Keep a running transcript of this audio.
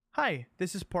Hi,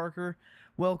 this is Parker.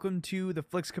 Welcome to the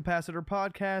Flix Capacitor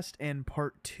podcast and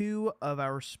part 2 of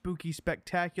our spooky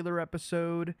spectacular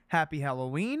episode. Happy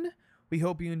Halloween. We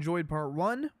hope you enjoyed part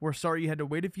 1. We're sorry you had to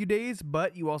wait a few days,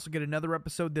 but you also get another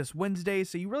episode this Wednesday,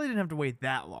 so you really didn't have to wait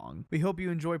that long. We hope you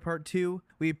enjoy part 2.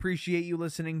 We appreciate you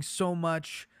listening so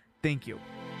much. Thank you.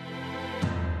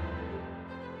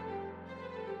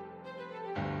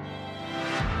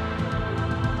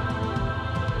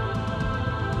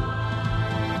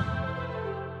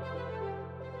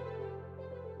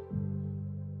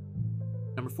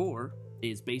 Number 4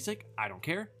 is basic. I don't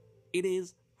care. It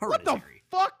is What the Hereditary.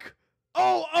 fuck?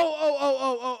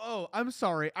 Oh. I'm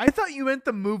sorry. I thought you meant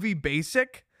the movie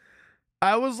Basic.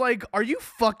 I was like, are you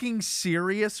fucking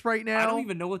serious right now? I don't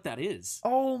even know what that is.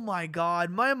 Oh my god.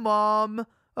 My mom,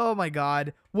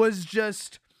 was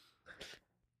just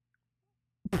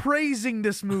praising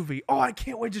this movie. Oh, I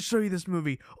can't wait to show you this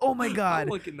movie. Oh my god. I'm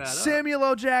looking that up. Samuel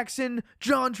L. Jackson,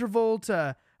 John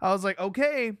Travolta. I was like,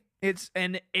 okay.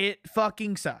 It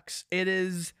fucking sucks. It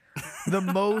is the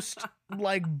most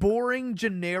like boring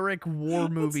generic war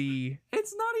movie.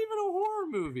 It's not even a horror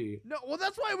movie. No, well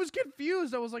that's why I was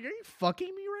confused. I was like, are you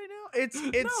fucking me right now? It's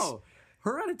No,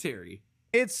 Hereditary.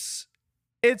 It's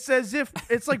as if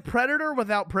it's like Predator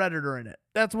without Predator in it.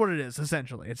 That's what it is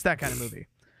essentially. It's that kind of movie.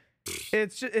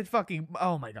 It fucking,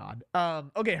 oh my god.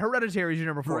 Okay, Hereditary is your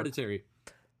number 4. Hereditary.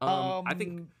 I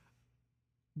think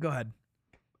Go ahead.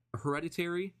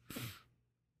 Hereditary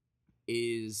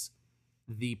is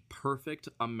the perfect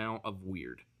amount of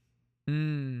weird.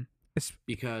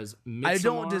 Because I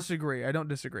don't disagree.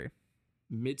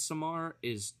 Midsommar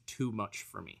is too much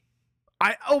for me.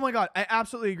 Oh my god, I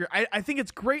absolutely agree. I think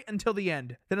it's great until the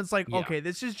end. Then it's like, Yeah. okay,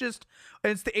 this is just,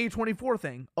 it's the A24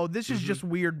 thing. Oh, this is just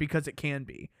weird because it can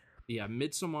be. Yeah,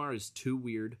 Midsommar is too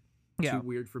weird. Yeah. Too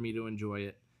weird for me to enjoy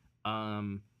it.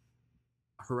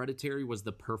 Hereditary was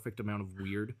the perfect amount of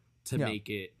weird to make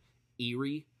it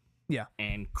eerie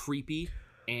and creepy.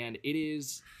 And it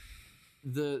is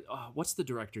the what's the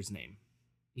director's name?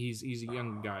 He's a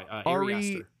young guy. Ari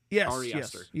Aster. Yes, Ari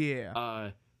yes, Aster.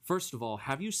 yeah. First of all,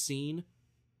 have you seen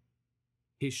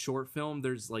his short film?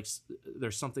 There's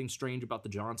something strange about the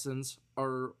Johnsons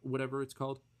or whatever it's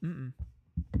called. Mm-mm.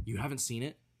 You haven't seen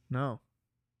it? No.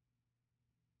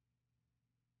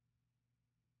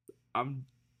 I'm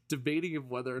debating of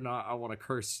whether or not I want to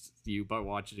curse you by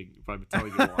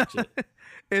telling you to watch it.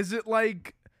 Is it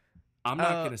like? I'm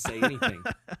not gonna say anything.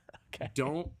 Okay.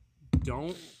 Don't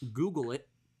Google it.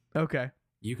 Okay.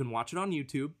 You can watch it on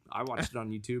YouTube. I watched it on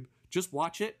YouTube. Just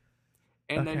watch it,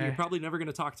 and then Okay. you're probably never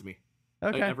gonna talk to me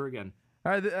ever again.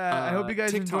 All right. I hope you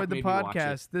guys TikTok enjoyed the made me watch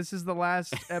podcast. This is the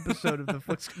last episode of the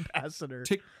Flix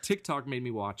Capacitor. TikTok made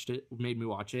me watch it,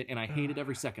 and I hated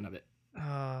every second of it.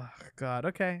 Oh god.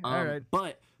 Okay. All right.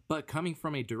 But coming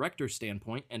from a director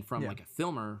standpoint and from like a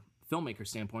filmmaker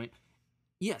standpoint,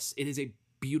 yes, it is a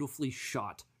beautifully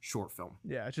shot short film.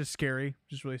 Yeah, it's just scary,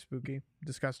 just really spooky,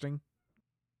 disgusting.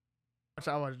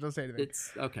 I watch. Don't say anything.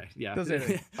 It's okay. Yeah. Don't say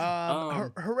anything.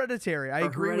 Hereditary. I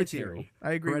agree with you.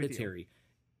 Hereditary.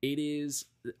 It is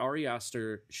Ari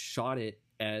Aster shot it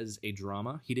as a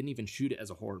drama. He didn't even shoot it as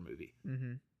a horror movie.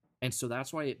 Mm-hmm. And so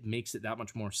that's why it makes it that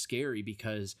much more scary,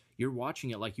 because you're watching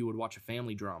it like you would watch a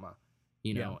family drama,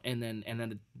 you know. And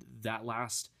then that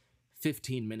last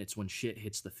 15 minutes when shit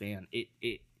hits the fan,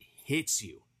 it hits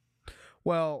you.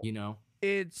 Well, you know,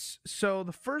 it's so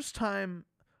the first time,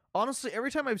 honestly,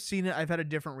 every time I've seen it, I've had a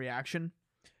different reaction.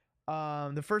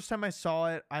 The first time I saw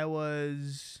it, I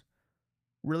was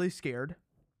really scared.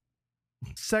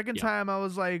 Second time, I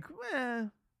was like,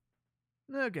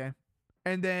 okay.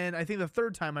 And then I think the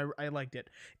third time I liked it.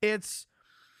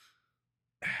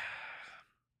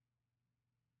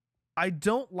 I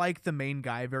don't like the main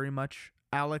guy very much.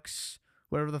 Alex,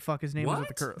 whatever the fuck his name is.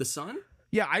 The son?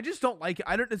 Yeah, I just don't like it.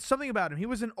 It's something about him. He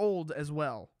was an old as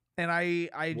well. And I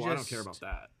don't care about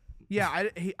that. Yeah,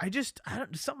 I just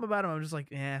something about him. I'm just like,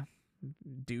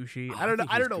 douchey. I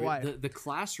don't know why. The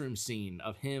classroom scene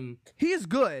of him. He is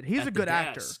good. He's at a good the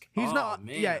actor. desk. He's not.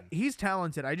 Man. Yeah, he's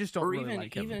talented. I just don't really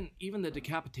like him. Even the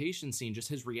decapitation scene, just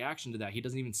his reaction to that. He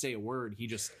doesn't even say a word. He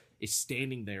just is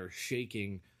standing there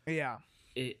shaking. Yeah.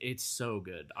 It's so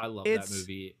good. I love that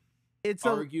movie. It's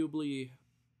arguably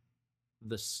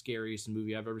the scariest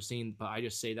movie I've ever seen, but I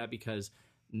just say that because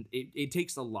it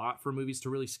takes a lot for movies to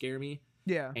really scare me.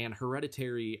 Yeah. And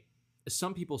Hereditary,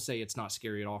 some people say it's not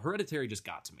scary at all. Hereditary just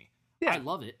got to me. Yeah. I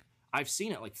love it. I've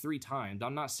seen it like 3 times.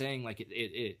 I'm not saying like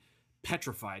it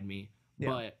petrified me,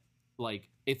 but like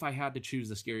if I had to choose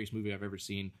the scariest movie I've ever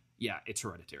seen, it's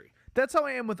Hereditary. That's how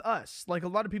I am with Us. Like, a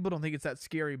lot of people don't think it's that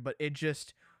scary, but it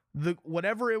just, the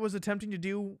whatever it was attempting to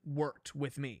do worked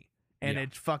with me, and Yeah.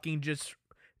 it fucking just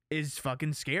is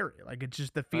fucking scary. Like, it's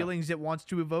just the feelings it wants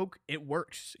to evoke. It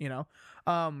works, you know.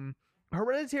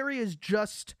 Hereditary is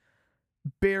just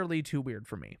barely too weird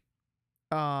for me.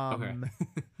 Okay.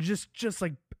 just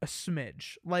like a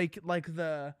smidge, like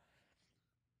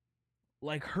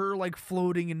her like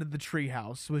floating into the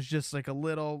treehouse was just like a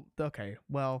little okay.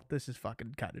 Well, this is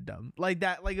fucking kind of dumb. Like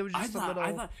that. Like it was just a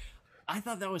little. I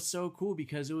thought that was so cool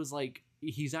because it was like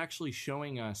he's actually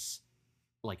showing us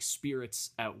like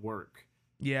spirits at work.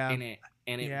 Yeah.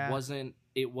 And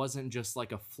it wasn't just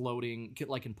like a floating,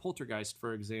 like in Poltergeist,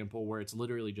 for example, where it's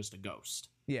literally just a ghost.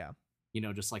 Yeah. You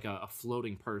know, just like a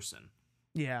floating person.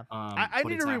 Yeah. I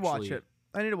need to rewatch it.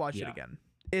 I need to watch it again.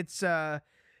 It's the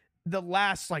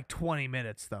last like 20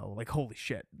 minutes though. Like holy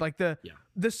shit. Like the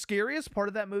scariest part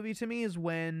of that movie to me is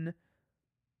when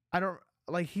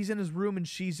he's in his room and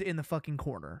she's in the fucking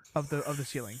corner of the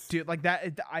ceiling. Dude, like that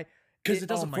because it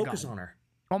doesn't focus on her.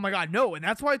 Oh my god, no! And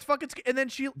that's why it's fucking. And then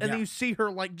then you see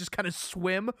her like just kind of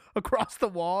swim across the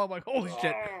wall. I'm like, holy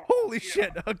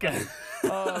shit! Okay,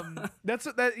 that's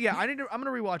that. Yeah, I'm gonna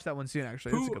rewatch that one soon.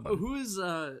 Actually, that's a good one. Who is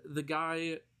the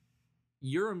guy?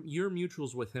 You're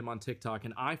mutuals with him on TikTok,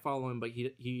 and I follow him, but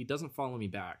he doesn't follow me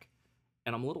back,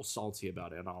 and I'm a little salty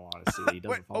about it. In all honesty, that he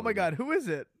doesn't follow. Oh my god, who is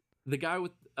it? The guy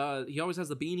with he always has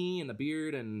the beanie and the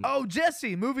beard and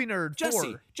Jesse, movie nerd.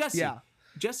 Jesse, yeah.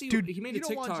 Jesse, dude, he made you a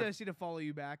TikTok. don't want Jesse to follow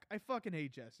you back. I fucking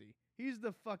hate Jesse. He's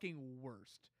the fucking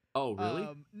worst. Oh, really?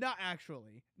 Not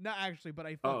actually, but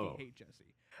I fucking hate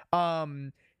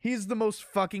Jesse. He's the most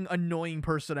fucking annoying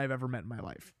person I've ever met in my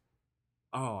life.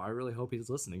 Oh, I really hope he's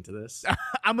listening to this.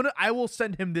 I will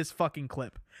send him this fucking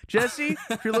clip. Jesse,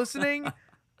 if you're listening,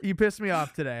 you pissed me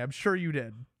off today. I'm sure you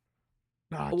did.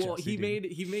 Well, Jesse,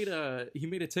 he made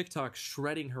a TikTok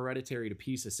shredding Hereditary to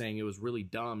pieces, saying it was really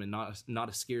dumb and not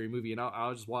a scary movie. And I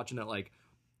was just watching it like,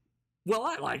 well,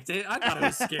 I liked it. I thought it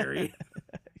was scary.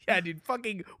 Yeah, dude,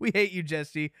 fucking, we hate you,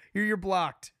 Jesse. You're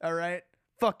blocked. All right,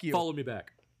 fuck you. Follow me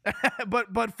back.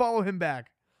 but follow him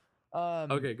back.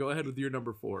 Okay, go ahead with your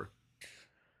number 4.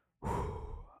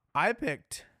 I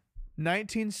picked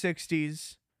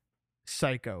 1960s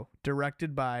Psycho,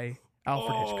 directed by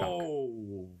Alfred Hitchcock.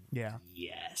 Yeah.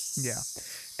 Yes.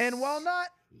 Yeah. And while not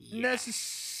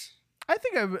necessarily, I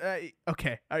think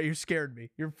okay. You scared me.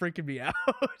 You're freaking me out.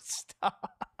 Stop.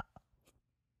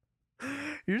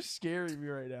 You're scaring me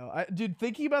right now. Dude,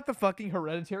 thinking about the fucking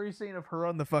Hereditary scene of her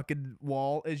on the fucking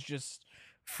wall is just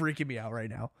freaking me out right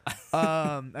now.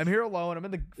 I'm here alone. I'm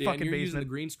in the fucking you're basement. Using the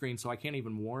green screen, so I can't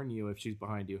even warn you if she's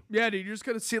behind you. Yeah, dude, you're just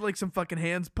gonna see like some fucking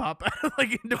hands pop out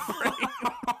like into frame.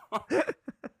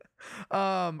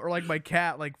 Or like my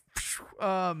cat, like,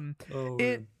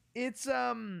 it's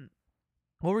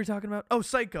what were we talking about? Oh,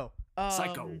 Psycho.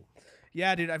 Psycho.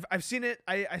 Yeah, dude, I've seen it.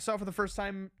 I saw it for the first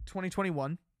time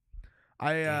 2021.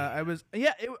 I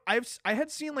had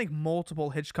seen like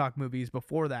multiple Hitchcock movies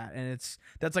before that, and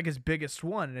that's like his biggest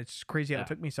one, and it's crazy how it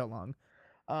took me so long.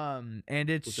 And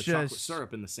it's with the just chocolate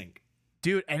syrup in the sink,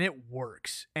 dude, and it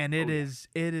works, and it is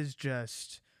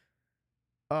just,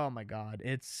 oh my god,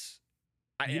 it's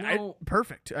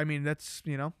perfect. I mean, that's,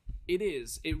 you know, it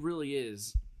is. It really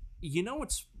is. You know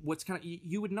what's kind of,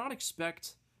 you would not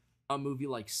expect a movie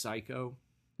like Psycho,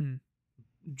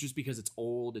 just because it's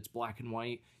old, it's black and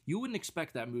white. You wouldn't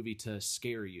expect that movie to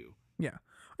scare you. Yeah,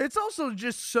 it's also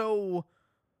just so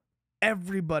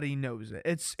everybody knows it.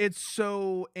 It's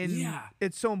so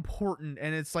it's so important,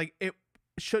 and it's like it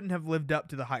shouldn't have lived up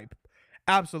to the hype.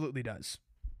 Absolutely does.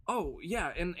 Oh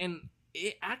yeah, and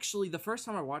it actually, the first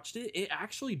time I watched it, it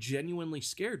actually genuinely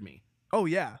scared me. Oh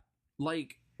yeah,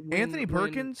 like Anthony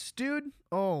Perkins, dude.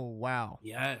 Oh wow.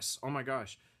 Yes. Oh my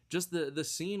gosh. Just the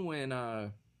scene when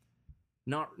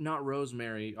not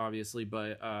Rosemary, obviously,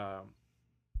 but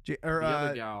the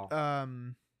other gal,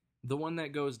 the one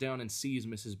that goes down and sees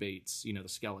Mrs. Bates, you know, the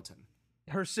skeleton.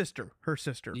 Her sister.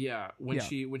 Yeah, when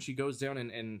she goes down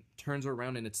and turns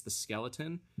around and it's the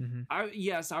skeleton. Mm-hmm.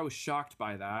 I was shocked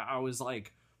by that. I was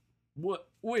like, what?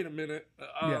 Wait a minute.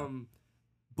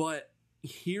 But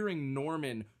hearing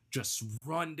Norman just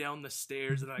run down the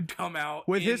stairs and then come out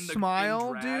with his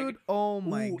smile, dude. Oh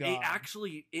my god!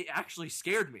 It actually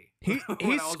scared me. He's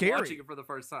scary. Watching it for the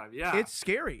first time. Yeah, it's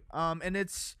scary. And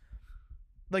it's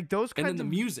like those kinds and then the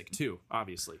music too,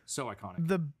 obviously, so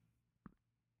iconic.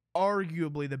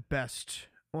 Arguably the best.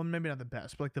 Well, maybe not the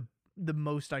best, but like the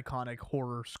most iconic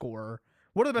horror score.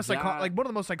 One of the best one of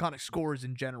the most iconic scores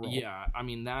in general. Yeah, I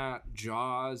mean that,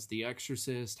 Jaws, The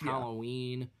Exorcist,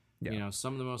 Halloween. Yeah. You know,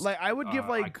 some of the most, like, I would give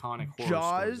like iconic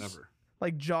Jaws, scores ever.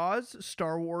 Like Jaws,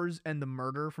 Star Wars, and The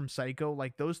Murder from Psycho.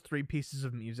 Like those 3 pieces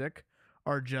of music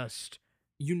are just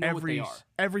You know what they are.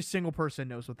 every single person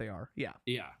knows what they are. Yeah.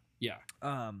 Yeah.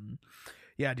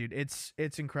 Yeah, dude, it's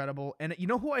incredible. And you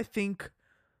know who I think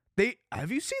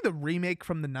have you seen the remake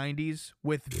from the 90s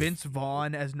with Vince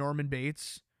Vaughn as Norman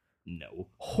Bates? No.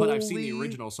 But I've seen the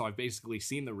original, so I've basically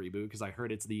seen the reboot because I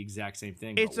heard it's the exact same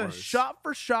thing. It's but a worse.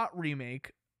 shot-for-shot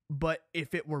remake, but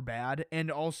if it were bad,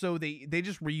 and also they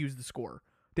just reused the score.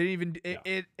 They didn't even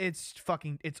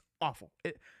it's awful.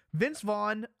 Vince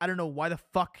Vaughn, I don't know why the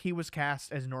fuck he was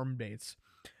cast as Norman Bates.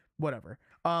 Whatever.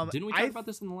 Didn't we talk about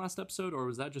this in the last episode, or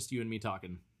was that just you and me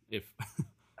talking? If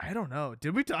I don't know.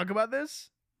 Did we talk about this?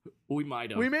 We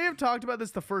might have. We may have talked about this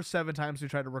the first 7 times we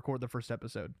tried to record the first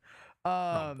episode.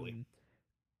 Probably.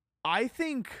 I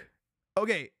think,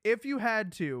 okay, if you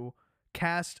had to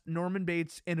cast Norman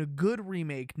Bates in a good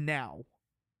remake now,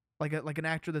 like an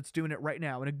actor that's doing it right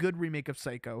now in a good remake of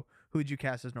Psycho, who would you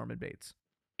cast as Norman Bates?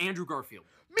 Andrew Garfield.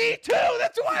 Me too.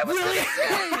 That's what I was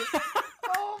gonna say.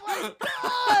 Oh my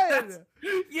god.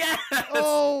 Yes.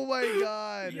 Oh my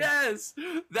god. Yes.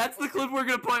 That's the clip we're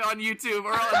gonna put on YouTube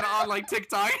or on like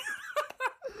TikTok.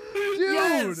 Dude.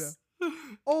 Yes.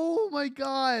 Oh my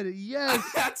god. Yes.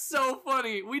 That's so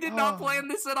funny. We did not plan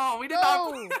this at all. We did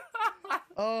No. not.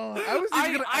 Oh, I was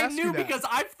even gonna I ask you knew that. because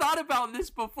I've thought about this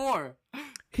before.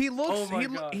 He looks. Oh my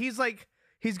God. He's like.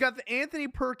 He's got the Anthony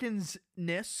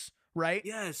Perkins-ness, right?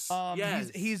 Yes.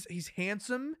 Yes. He's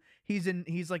handsome.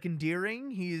 He's like endearing.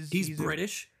 He's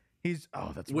British.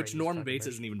 That's Which right, Norman he's Bates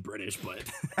fucking isn't even British, but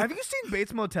Have you seen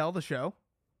Bates Motel, the show?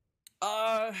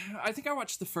 I think I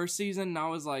watched the first season and I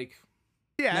was like,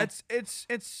 Yeah, No.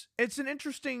 it's an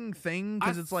interesting thing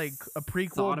because I it's like a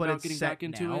prequel, thought but about it's getting set back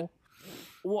into now. it.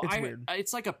 Well, It's weird.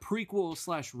 it's like a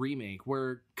prequel / remake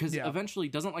where because Yeah. eventually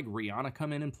doesn't like Rihanna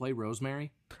come in and play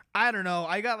Rosemary? I don't know.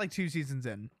 I got like 2 seasons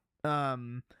in.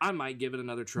 I might give it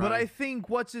another try. But I think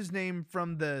what's his name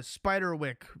from the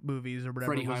Spiderwick movies or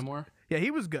whatever. Freddie Highmore. Yeah, he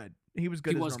was good. He was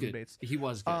good He as was Norman good. Bates. He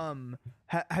was good.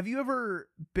 Have you ever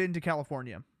been to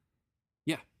California?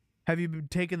 Yeah. Have you been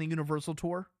taken the Universal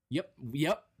tour? Yep.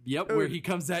 Where he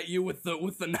comes at you with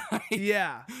the knife.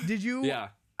 Yeah. Did you? Yeah.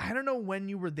 I don't know when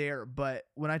you were there, but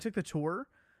when I took the tour,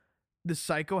 the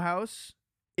Psycho House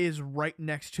is right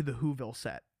next to the Whoville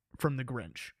set from The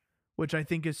Grinch, which I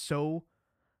think is so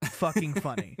fucking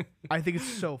funny. I think it's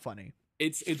so funny.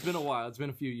 It's been a while. It's been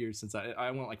a few years since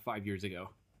I went like 5 years ago.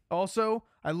 Also,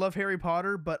 I love Harry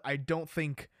Potter, but I don't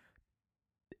think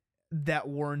that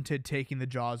warranted taking the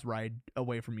Jaws ride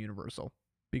away from Universal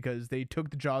because they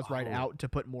took the Jaws ride out to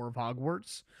put more of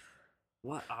Hogwarts.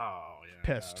 What? Oh, yeah.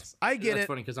 Pissed. Yes. I get That's it.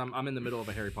 funny because I'm in the middle of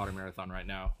a Harry Potter marathon right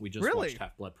now. We just Really? watched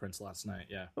Half-Blood Prince last night.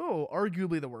 Yeah. Oh,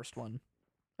 arguably the worst one.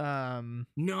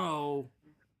 No.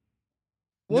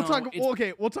 We'll No, talk. it's-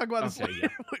 Okay, we'll talk about this Okay,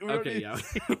 later. We don't Okay, need- yeah.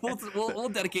 we'll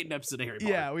dedicate an episode to Harry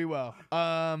Potter. Yeah, we will.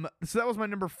 So that was my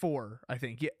number 4, I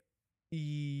think. Yeah,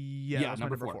 that was my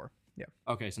number number 4. 4. Yeah.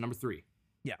 Okay, so number 3.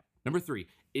 Yeah. Number 3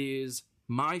 is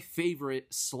my favorite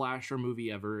slasher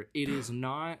movie ever. It's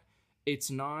not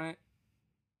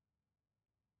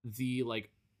the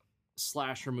like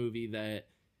slasher movie that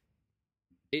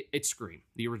it's Scream,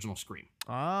 the original Scream.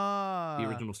 The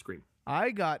original Scream.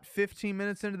 I got 15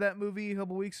 minutes into that movie a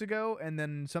couple weeks ago, and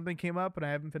then something came up, and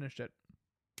I haven't finished it.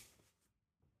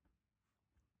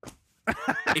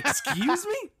 Excuse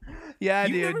me? Yeah,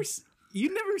 You've dude.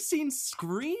 You've never seen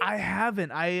Scream? I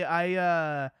haven't.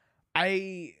 I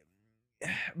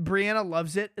Brianna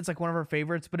loves it. It's like one of her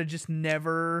favorites, but it just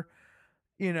never,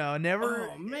 never.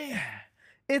 Oh man.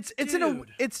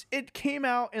 It came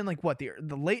out in like what the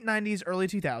late 90s, early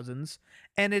 2000s,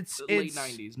 and it's Late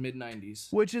 90s, mid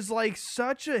 90s. which is like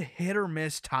such a hit or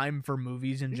miss time for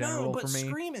movies in general No, but for me.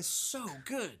 Scream is so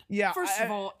good. Yeah, First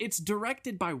of all, it's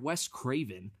directed by Wes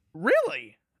Craven.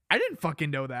 Really? I didn't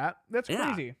fucking know that. That's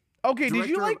Yeah. crazy. Okay, did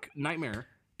you Director of like Nightmare?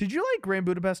 Grand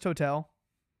Budapest Hotel?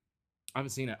 I haven't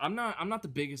seen it. I'm not the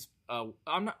biggest. I'm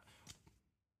not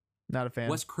Not a fan.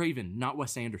 Wes Craven, not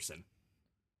Wes Anderson.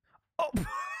 Oh.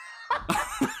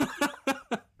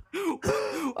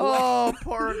 Oh,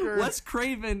 Parker. Wes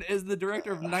Craven is the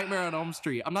director of Nightmare on Elm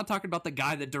Street. I'm not talking about the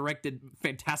guy that directed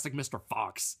Fantastic Mr.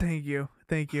 Fox. Thank you.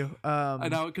 I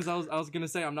know, because I was gonna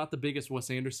say I'm not the biggest Wes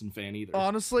Anderson fan either.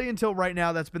 Honestly, until right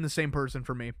now, that's been the same person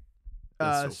for me.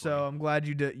 That's So funny. I'm glad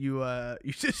you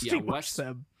distinguished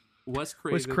them. Wes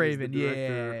Craven. Wes Craven, is the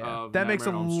director yeah. of That makes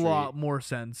a Nightmare on Elm lot Street more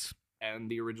sense. and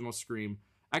the original Scream.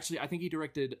 Actually, I think he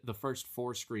directed the first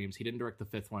 4 Screams. He didn't direct the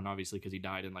 5th one, obviously, because he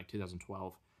died in like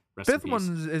 2012. Rest in Fifth peace.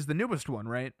 one is the newest one,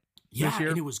 right? Yeah, this year?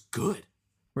 and it was good.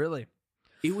 Really?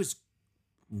 It was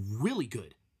really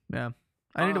good. Yeah.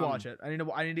 I need to watch it.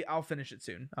 I'll finish it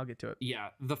soon. I'll get to it. Yeah,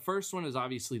 the first one is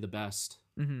obviously the best.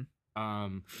 Mm-hmm.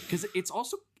 Because it's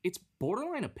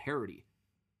borderline a parody,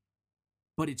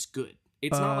 but it's good.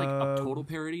 It's not like a total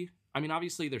parody. I mean,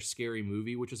 obviously there's Scary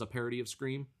Movie, which is a parody of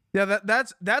Scream. Yeah,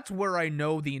 that's where I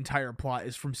know the entire plot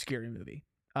is from Scary Movie.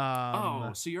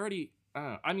 So you already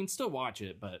I mean, still watch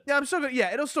it, but yeah, I'm still good.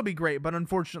 Yeah, it'll still be great, but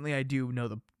unfortunately I do know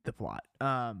the plot.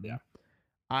 Yeah.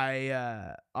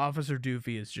 Officer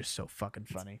Doofy is just so fucking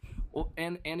funny. Well,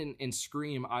 and in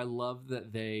Scream, I love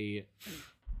that they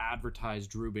advertise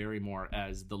Drew Barrymore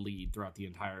as the lead throughout the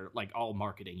entire, like, all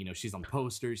marketing. You know, she's on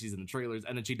posters, she's in the trailers,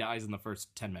 and then she dies in the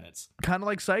first 10 minutes. Kind of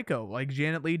like Psycho. Like,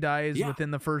 Janet Leigh dies within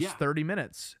the first 30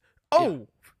 minutes.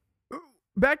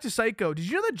 Back to Psycho. Did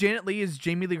you know that Janet Leigh is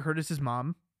Jamie Lee Curtis's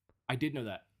mom? I did know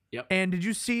that. Yep. And did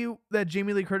you see that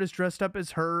Jamie Lee Curtis dressed up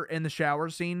as her in the shower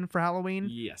scene for Halloween?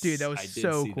 Yes. Dude, that was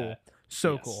so cool. That.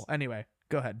 So cool. Anyway,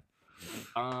 go ahead.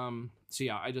 So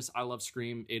yeah, I love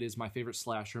Scream. It is my favorite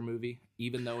slasher movie.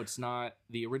 Even though it's not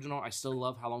the original, I still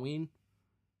love Halloween.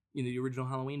 You know, the original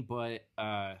Halloween, but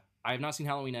I have not seen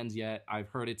Halloween Ends yet. I've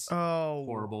heard it's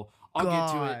horrible. I'll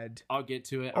get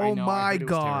to it. Oh my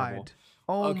god.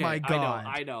 Oh my god.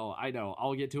 I know.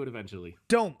 I'll get to it eventually.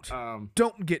 Don't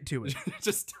get to it.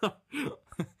 Just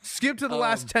skip to the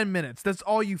last 10 minutes. That's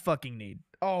all you fucking need.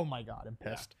 Oh my god, I'm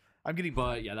pissed. I'm getting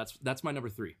But yeah, that's my number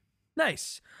 3.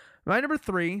 Nice. My number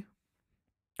 3,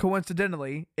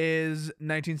 coincidentally, is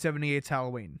 1978's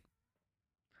Halloween.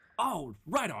 Oh,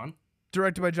 right on.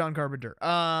 Directed by John Carpenter.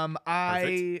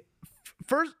 The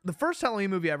first Halloween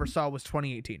movie I ever saw was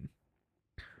 2018.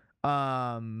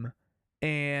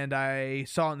 And I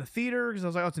saw it in the theater because I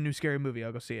was like, oh, it's a new scary movie.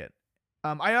 I'll go see it.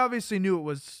 I obviously knew it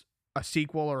was a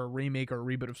sequel or a remake or a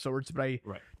reboot of sorts, but I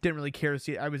didn't really care to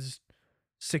see it. I was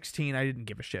 16. I didn't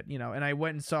give a shit, you know, and I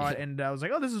went and saw it and I was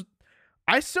like, oh,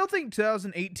 I still think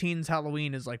 2018's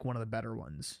Halloween is like one of the better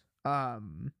ones.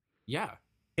 Yeah.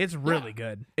 It's really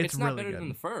good. It's not really better good. than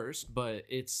the first, but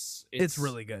it's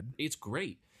really good. It's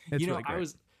great. It's really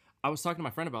great. I was talking to my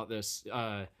friend about this.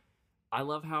 I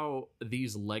love how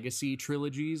these legacy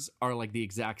trilogies are like the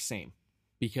exact same,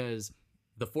 because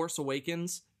The Force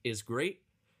Awakens is great,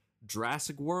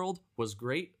 Jurassic World was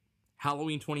great,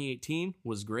 Halloween 2018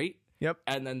 was great. Yep.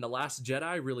 And then The Last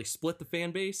Jedi really split the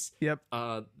fan base. Yep.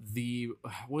 What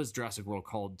is Jurassic World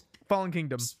called? Fallen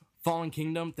Kingdom. Fallen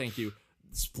Kingdom. Thank you.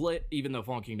 Split, even though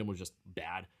Fallen Kingdom was just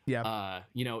bad. Yeah.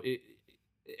 You know it,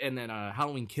 and then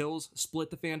Halloween Kills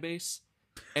split the fan base.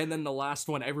 And then the last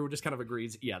one, everyone just kind of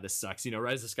agrees, yeah, this sucks. You know,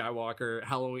 Rise of Skywalker,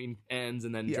 Halloween Ends,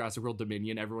 and then Jurassic World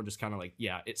Dominion. Everyone just kind of like,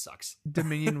 yeah, it sucks.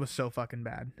 Dominion was so fucking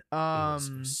bad. It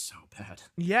was so bad.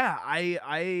 Yeah,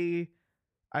 I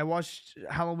watched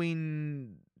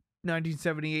Halloween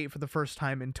 1978 for the first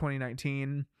time in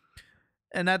 2019.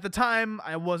 And at the time,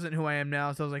 I wasn't who I am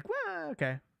now, so I was like, well,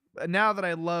 okay. But now that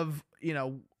I love, you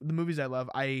know, the movies I love,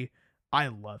 I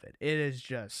love it. It is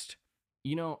just...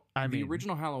 You know, the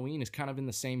original Halloween is kind of in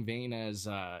the same vein as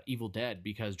Evil Dead,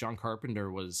 because John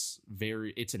Carpenter it's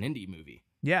an indie movie.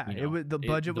 Yeah, you know? The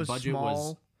budget was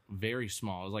small. Very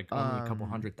small. It was like only a couple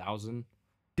 $100,000.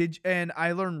 And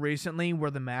I learned recently where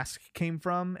the mask came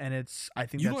from, and I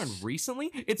think you learned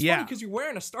recently? It's funny because you're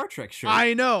wearing a Star Trek shirt.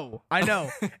 I know.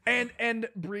 and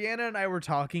Brianna and I were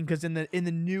talking because in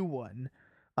the new one,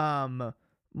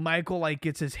 Michael like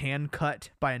gets his hand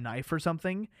cut by a knife or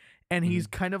something. And he's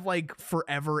kind of like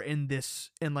forever in the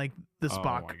Spock.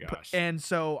 Oh my gosh. And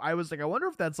so I was like, I wonder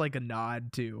if that's like a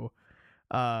nod to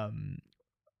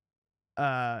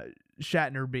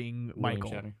Shatner being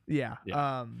Michael. Shatner. Yeah.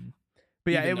 Yeah.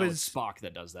 But yeah, Even it though was it's Spock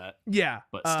that does that. Yeah.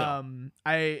 But still.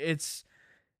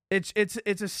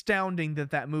 It's astounding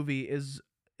that movie is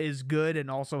good and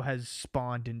also has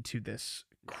spawned into this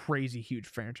crazy huge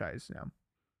franchise now.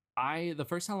 The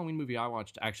first Halloween movie I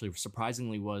watched, actually,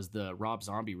 surprisingly, was the Rob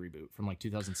Zombie reboot from like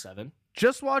 2007.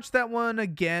 Just watched that one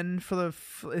again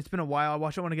it's been a while. I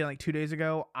watched that one again like 2 days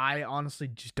ago. I honestly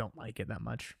just don't like it that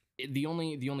much. The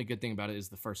only good thing about it is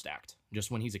the first act, just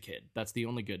when he's a kid. That's the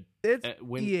only good.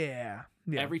 Yeah.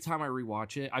 Every time I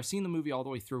rewatch it, I've seen the movie all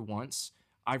the way through once.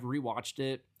 I've rewatched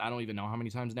it. I don't even know how many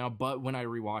times now. But when I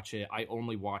rewatch it, I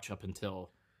only watch up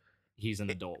until he's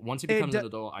an adult. Once he becomes an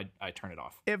adult, I turn it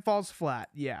off. It falls flat.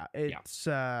 Yeah. It's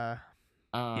when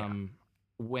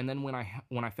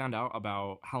I found out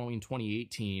about Halloween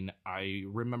 2018, I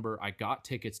remember I got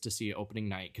tickets to see it opening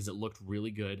night because it looked really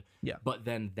good. Yeah. But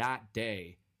then that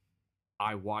day,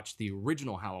 I watched the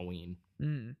original Halloween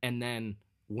and then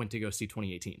went to go see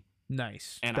 2018.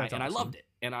 Nice. And I loved it.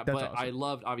 But awesome. I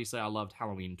loved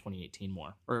Halloween 2018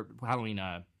 more, or Halloween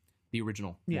the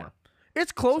original more.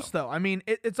 It's close though. I mean,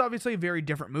 it's obviously a very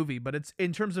different movie, but it's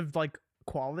in terms of like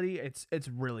quality, it's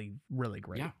really, really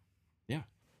great. Yeah.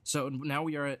 So now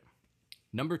we are at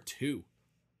Number two.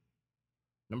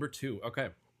 Okay.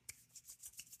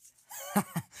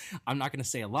 I'm not going to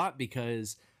say a lot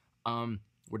because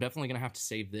we're definitely going to have to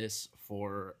save this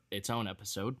for its own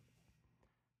episode.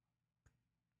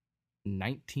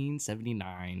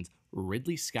 1979's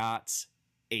Ridley Scott's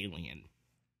Alien.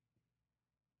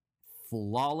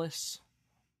 Flawless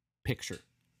picture.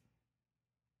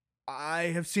 I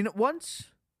have seen it once,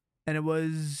 and it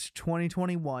was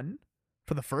 2021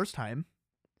 for the first time.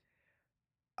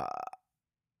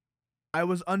 I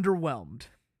was underwhelmed.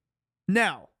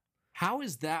 Now, how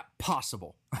is that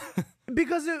possible?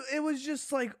 Because it was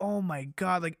just like, oh my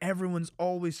god, like everyone's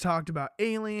always talked about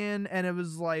Alien, and it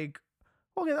was like,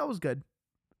 okay, that was good.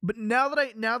 But now that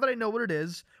I know what it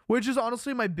is, which is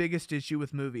honestly my biggest issue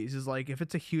with movies, is like if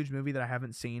it's a huge movie that I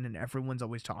haven't seen and everyone's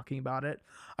always talking about it,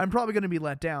 I'm probably going to be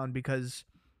let down because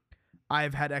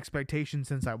I've had expectations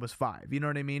since I was 5. You know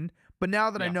what I mean? But now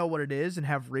that I know what it is and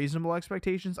have reasonable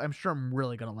expectations, I'm sure I'm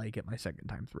really going to like it my second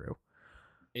time through.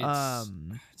 It's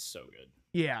so good.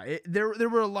 Yeah, there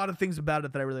were a lot of things about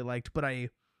it that I really liked, but it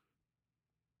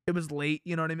was late,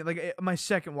 you know what I mean? Like my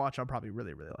second watch, I'll probably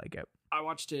really, really like it. I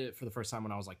watched it for the first time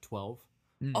when I was like 12.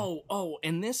 Oh,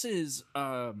 and this is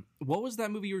what was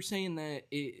that movie you were saying that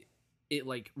it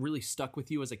like really stuck with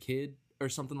you as a kid or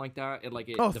something like that?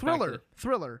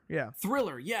 Thriller, yeah.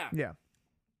 Thriller, yeah. Yeah.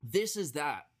 This is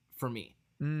that for me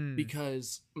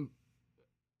because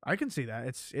I can see that.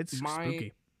 It's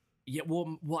spooky. Yeah,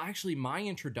 well, actually, my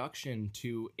introduction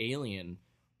to Alien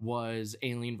was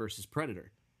Alien versus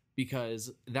Predator,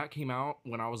 because that came out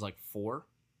when I was like 4.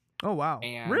 Oh wow!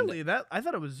 And really? I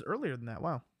thought it was earlier than that.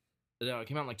 Wow. It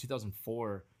came out in like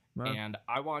 2004, wow. And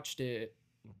I watched it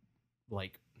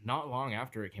like not long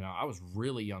after it came out. I was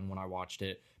really young when I watched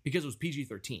it because it was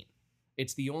PG-13. It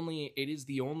is the only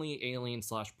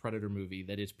Alien/Predator movie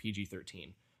that is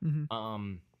PG-13.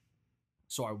 Mm-hmm.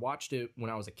 So I watched it when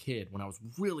I was a kid, when I was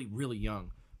really, really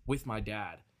young with my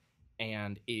dad,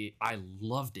 and I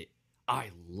loved it.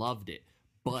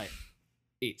 But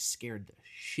it scared the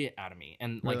shit out of me.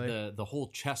 And like really? the whole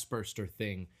chest burster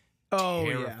thing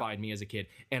terrified me as a kid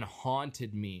and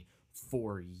haunted me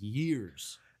for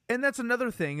years. And that's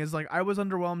another thing is like I was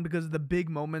underwhelmed because the big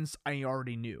moments I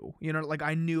already knew. You know, like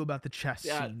I knew about the chest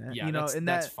scene. Yeah, you know,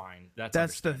 that's fine.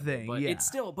 That's the thing. But yeah. it's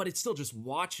still just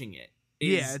watching it.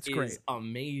 It's great. Is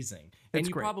amazing. It's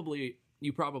and great.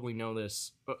 you probably know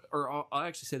this, or I'll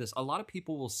actually say this. A lot of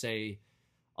people will say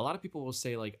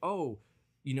like, oh,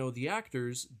 you know, the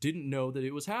actors didn't know that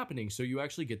it was happening, so you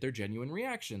actually get their genuine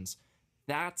reactions.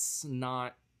 That's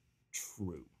not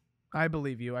true. I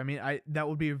believe you. I mean, that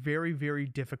would be a very, very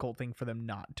difficult thing for them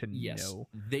not to know.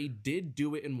 They did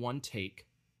do it in one take.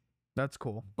 That's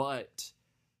cool. But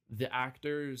the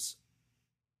actors,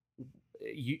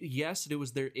 yes, it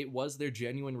was their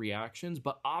genuine reactions,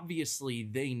 but obviously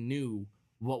they knew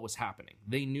what was happening.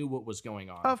 They knew what was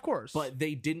going on. Of course. But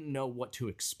they didn't know what to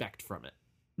expect from it.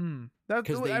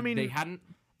 Because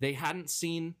they hadn't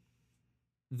seen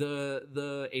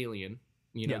the alien,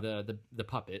 you know, the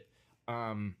puppet.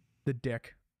 The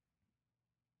dick.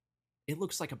 It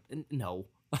looks like no.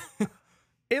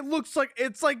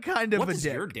 It's like kind of what a does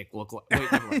dick. your dick look like?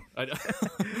 Wait, never mind.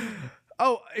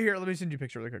 Oh, here, let me send you a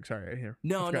picture really quick. Sorry, here.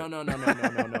 No.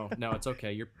 It's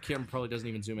okay. Your camera probably doesn't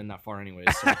even zoom in that far anyways.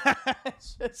 So.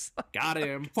 Just like... Got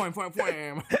him.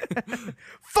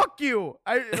 Fuck you.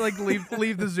 I like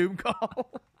leave the Zoom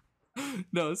call.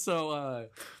 No, so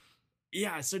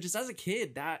yeah, so just as a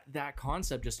kid, that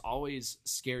concept just always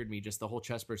scared me, just the whole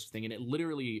chest burster thing, and it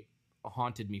literally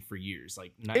haunted me for years,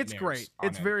 like nightmares. It's great.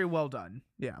 It's very well done.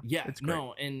 Yeah. Yeah. It's great.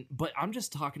 No, but I'm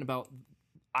just talking about.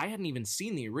 I hadn't even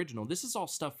seen the original. This is all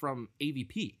stuff from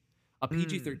AVP, a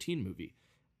PG-13 movie,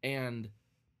 and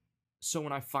so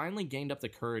when I finally gained up the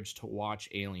courage to watch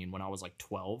Alien when I was like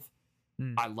 12,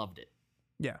 I loved it.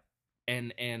 Yeah.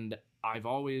 And I've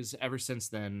always, ever since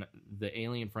then, the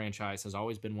Alien franchise has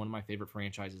always been one of my favorite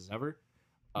franchises ever.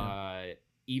 Yeah.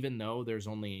 Even though there's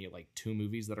only like 2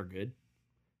 movies that are good,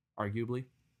 arguably.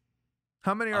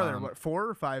 How many are there? What, 4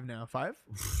 or 5 now? 5?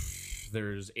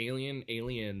 There's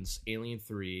Aliens, Alien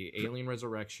 3, Alien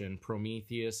Resurrection,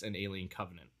 Prometheus, and Alien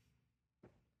Covenant.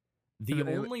 The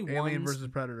only ones... Alien versus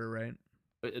Predator, right?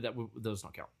 Those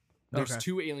don't count. There's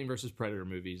 2 Alien versus Predator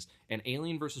movies, and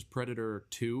Alien versus Predator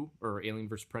 2, or Alien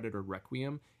versus Predator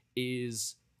Requiem,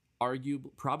 is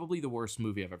probably the worst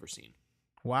movie I've ever seen.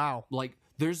 Wow. Like,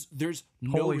 there's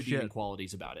no redeeming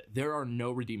qualities about it. There are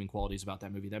no redeeming qualities about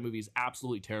that movie. That movie is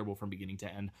absolutely terrible from beginning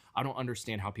to end. I don't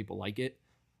understand how people like it.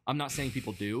 I'm not saying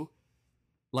people do.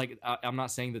 Like, I'm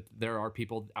not saying that there are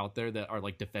people out there that are,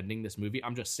 like, defending this movie.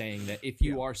 I'm just saying that if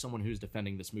you are someone who's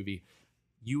defending this movie,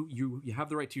 you have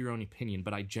the right to your own opinion,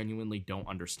 but I genuinely don't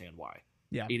understand why.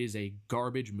 Yeah. It is a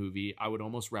garbage movie. I would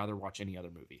almost rather watch any other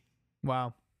movie.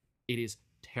 Wow. It is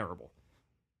terrible.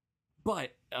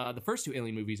 But the first two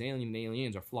Alien movies, Alien and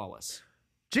Aliens, are flawless.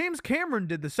 James Cameron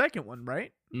did the second one,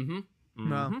 right? Mm-hmm. Mm-hmm.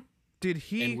 No. Did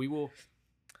he? And we will.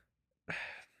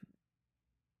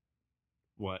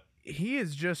 What? He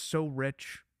is just so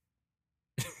rich.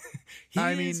 He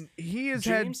has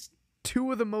had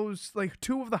two of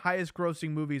the highest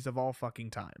grossing movies of all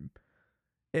fucking time.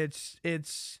 It's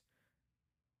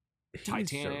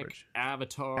Titanic,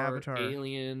 Avatar,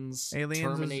 Aliens,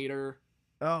 Terminator.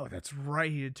 Oh, that's right.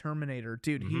 He did Terminator.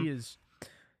 Dude, Mm-hmm. he is...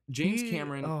 James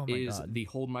Cameron is God. the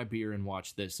hold my beer and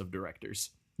watch this of directors.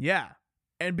 Yeah.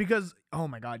 And because... Oh,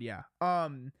 my God, yeah.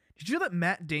 Did you know that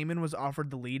Matt Damon was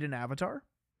offered the lead in Avatar?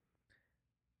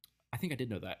 I think I did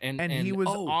know that. And he was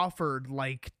offered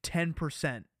like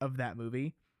 10% of that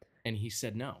movie. And he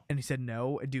said no. And he said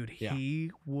no. Dude,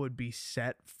 he would be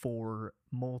set for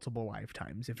multiple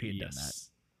lifetimes if he had done that.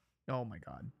 Oh, my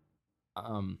God.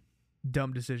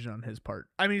 Dumb decision on his part.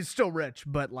 I mean, he's still rich,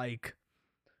 but like,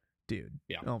 dude.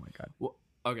 Yeah. Oh my God. Well,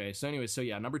 okay. So anyway,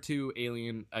 number 2,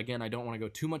 Alien. Again, I don't want to go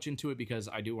too much into it because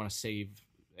I do want to save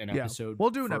an episode. We'll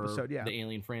do an episode. Yeah. The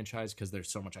Alien franchise, because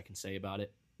there's so much I can say about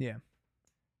it. Yeah.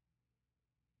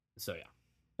 So yeah.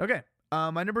 Okay.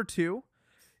 My number 2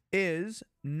 is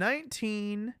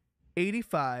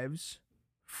 1985's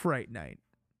Fright Night.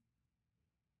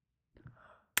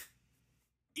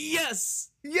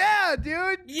 Yes. Yeah,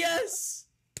 dude. Yes.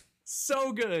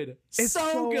 So good. It's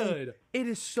so good. It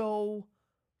is so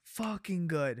fucking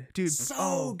good, dude.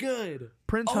 So good.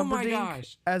 Prince Humperdinck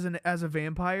gosh. as a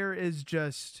vampire is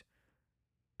just...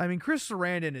 I mean, Chris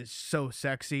Sarandon is so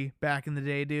sexy back in the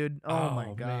day, dude. Oh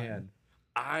my God. Man.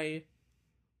 I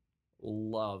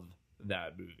love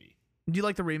that movie. Do you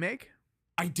like the remake?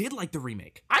 I did like the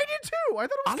remake. I did too. I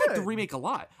thought it was good. I like the remake a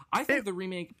lot. I think the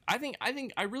remake.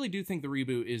 I really do think the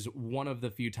reboot is one of the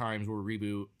few times where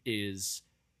reboot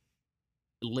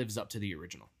lives up to the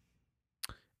original.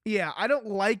 Yeah, I don't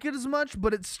like it as much,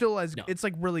 but it's still it's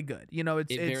like really good. You know, it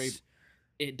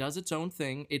does its own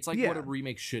thing. It's like what a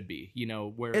remake should be. You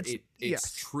know, where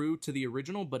it's true to the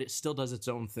original, but it still does its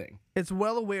own thing. It's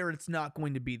well aware it's not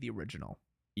going to be the original.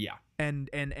 Yeah. And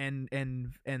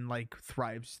like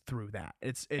thrives through that.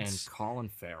 It's and Colin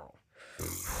Farrell.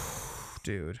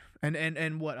 Dude.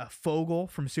 And what, a Fogel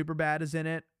from Superbad is in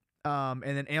it. And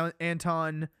then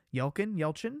Anton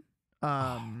Yelchin.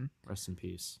 Rest in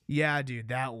peace. Yeah, dude,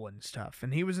 that one's tough.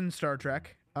 And he was in Star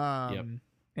Trek. And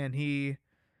he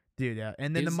dude, yeah.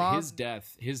 And then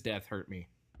his death hurt me.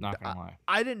 Not gonna lie.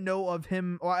 I didn't know of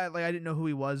him. Well, I didn't know who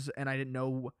he was, and I didn't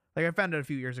know. Like, I found out a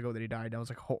few years ago that he died. And I was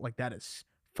like, that is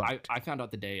fucked. I found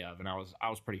out the day of, and I was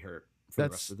pretty hurt for the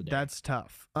rest of the day. That's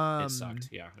tough. It sucked.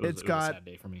 Yeah, it was a sad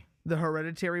day for me. The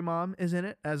Hereditary mom is in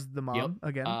it as the mom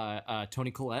again.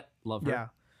 Toni Collette, love her. Yeah.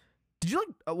 Did you like?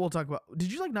 We'll talk about.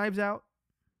 Did you like Knives Out?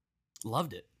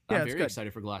 Loved it. Yeah, I'm very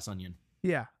excited for Glass Onion.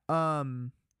 Yeah.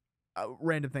 Random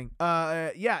thing.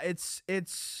 Yeah. It's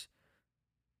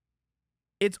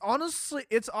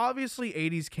obviously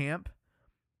 80s camp.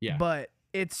 Yeah. But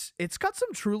it's got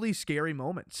some truly scary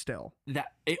moments still.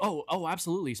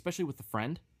 Absolutely, especially with the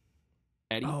friend,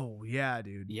 Eddie. Oh yeah,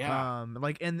 dude. Yeah.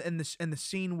 Like in the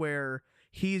scene where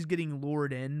he's getting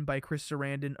lured in by Chris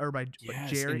Sarandon or by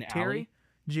Jerry in the alley.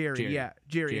 In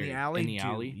the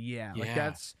alley. Yeah. Like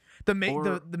that's the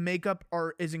makeup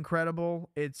art is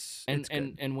incredible. It's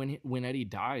good. And when Eddie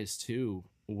dies too,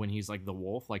 when he's like the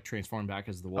wolf, like transformed back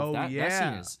as the wolf, that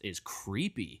scene is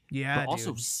creepy. Yeah, but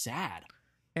also sad.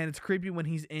 And it's creepy when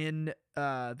he's in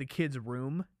the kid's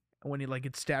room when he like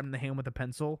gets stabbed in the hand with a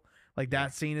pencil. Like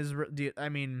that scene is. I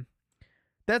mean,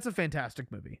 that's a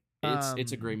fantastic movie.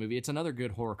 It's a great movie. It's another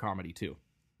good horror comedy too.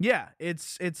 Yeah,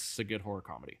 it's a good horror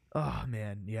comedy. Oh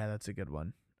man, yeah, that's a good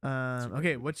one.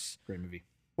 Okay, great movie?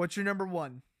 What's your number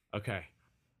 1? Okay,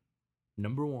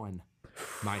 number 1,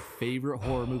 my favorite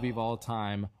horror movie of all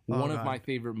time. One of my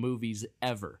favorite movies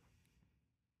ever.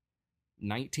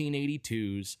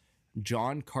 1982's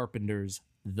John Carpenter's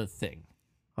The Thing.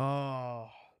 Oh,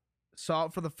 saw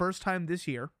it for the first time this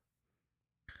year.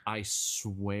 I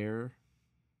swear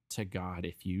to God,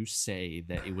 if you say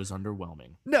that it was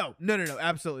underwhelming. No,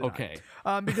 absolutely not. Okay.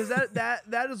 Because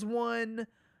that is one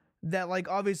that, like,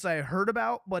 obviously I heard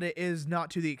about, but it is not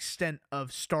to the extent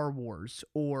of Star Wars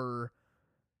or,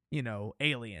 you know,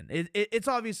 Alien. It's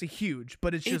obviously huge,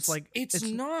 but it's just like it's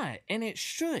not, and it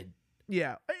should.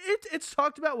 Yeah, it's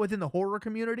talked about within the horror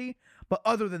community, but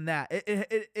other than that,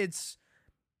 it's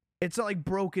not like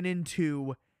broken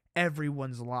into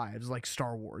everyone's lives like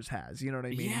Star Wars has. You know what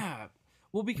I mean? Yeah.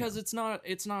 Well, because it's not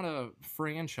a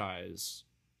franchise,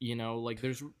 you know, like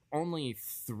there's only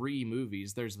 3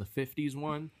 movies. There's the 50s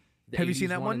one, the Have you 80s seen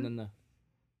that one? and then the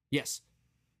Yes.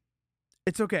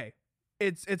 It's okay.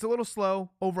 It's a little slow.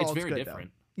 Overall, It's very good,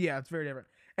 different. Though. Yeah, it's very different.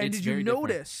 And It's did you very different.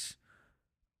 notice?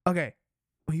 Okay,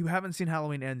 well, you haven't seen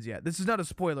Halloween Ends yet. This is not a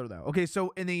spoiler though. Okay,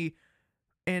 so in the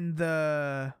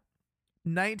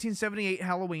 1978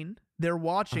 Halloween, they're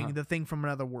watching The Thing from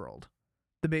Another World.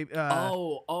 The baby.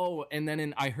 And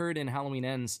then I heard in Halloween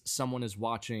Ends, someone is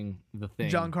watching The Thing.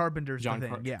 John Carpenter's The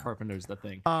Thing. Yeah, Carpenter's The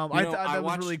Thing. I thought that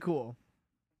was really cool.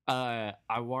 I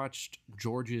watched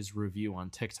George's review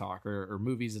on TikTok or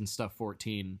Movies and Stuff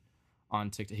 14 on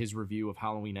TikTok. His review of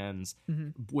Halloween Ends,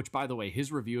 which, by the way,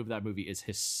 his review of that movie is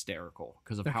hysterical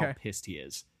because of how pissed he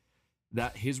is.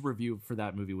 That his review for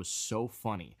that movie was so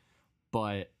funny,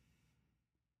 but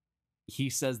he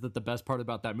says that the best part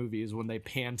about that movie is when they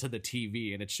pan to the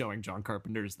TV and it's showing John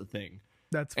Carpenter's The Thing.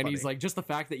 That's funny. And he's like, just the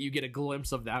fact that you get a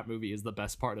glimpse of that movie is the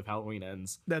best part of Halloween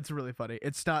Ends. That's really funny.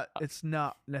 It's not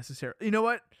necessary. You know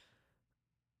what?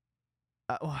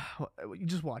 You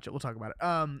just watch it. We'll talk about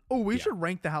it. We should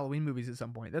rank the Halloween movies at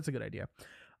some point. That's a good idea.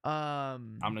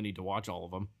 I'm gonna need to watch all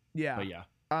of them. Yeah. But yeah.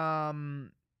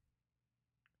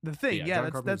 The Thing. Yeah,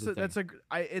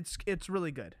 it's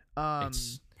really good.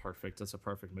 It's perfect. It's a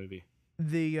perfect movie.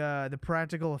 The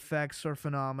practical effects are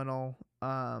phenomenal.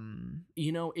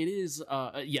 You know, it is.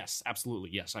 Yes, absolutely.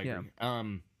 Yes, I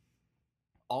agree.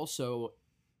 Also,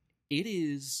 it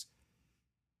is.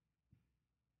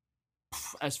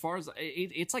 As far as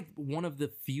it's like one of the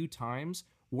few times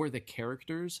where the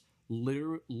characters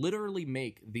literally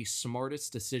make the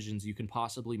smartest decisions you can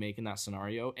possibly make in that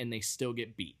scenario, and they still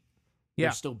get beat. Yeah.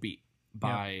 They're still beat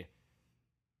by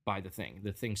the Thing.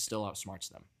 The Thing still outsmarts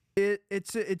them.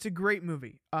 It's a great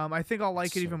movie. I think I'll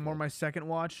like it even more my second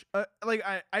watch. Like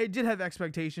I did have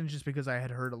expectations just because I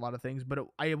had heard a lot of things, but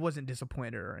I wasn't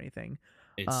disappointed or anything.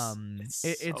 It's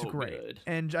so great. Good.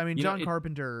 And I mean, John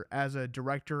Carpenter as a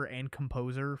director and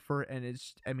composer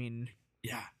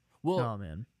yeah. Well, oh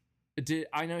man.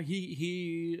 I know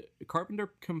he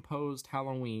Carpenter composed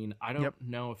Halloween. I don't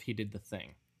know if he did The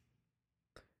Thing.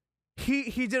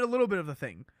 He did a little bit of The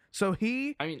Thing. So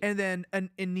and then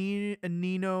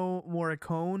Ennio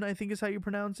Morricone, I think is how you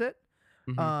pronounce it.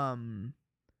 Mm-hmm.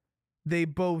 They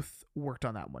both worked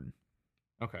on that one.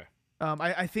 Okay.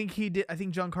 I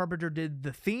think John Carpenter did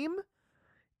the theme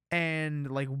and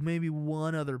like maybe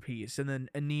one other piece, and then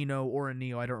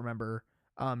Ennio, I don't remember,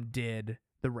 did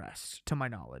the rest, to my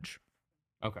knowledge.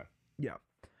 Okay. Yeah.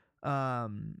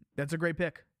 That's a great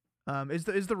pick. Is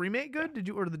the remake good? Did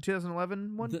you order the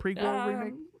 2011 one prequel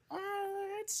remake?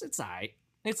 It's aight.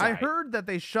 I heard that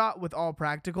they shot with all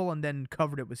practical and then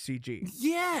covered it with CG.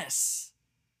 Yes.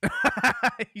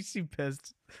 You seem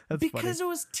pissed. That's because funny. it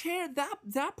was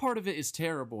that part of it is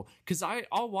terrible. Because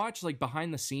I'll watch like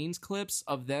behind the scenes clips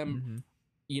of them,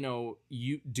 you know,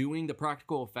 doing the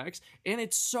practical effects, and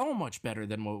it's so much better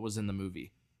than what was in the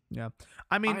movie. Yeah,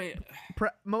 I mean,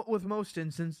 with most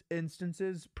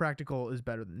instances, practical is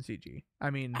better than CG. I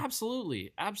mean,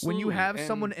 absolutely. When you have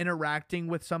someone interacting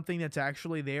with something that's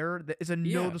actually there, that is a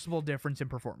noticeable difference in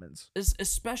performance.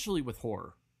 Especially with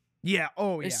horror. Yeah.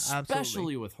 Oh, yeah. Especially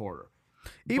absolutely. with horror.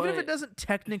 Even if it doesn't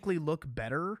technically look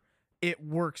better, it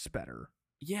works better.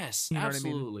 Yes, you know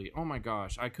absolutely. what I mean? Oh my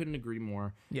gosh, I couldn't agree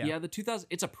more. Yeah. The 2000.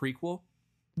 It's a prequel.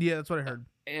 Yeah, that's what I heard.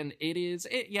 And it is.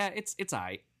 It's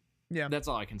aight. Yeah, that's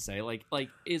all I can say. Like,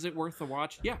 is it worth the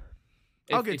watch? Yeah,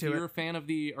 I'll get to it. If you're a fan of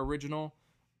the original,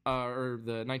 or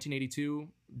the 1982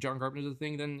 John Carpenter's The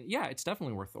Thing, then yeah, it's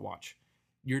definitely worth the watch.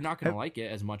 You're not gonna like it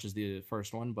as much as the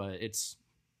first one, but it's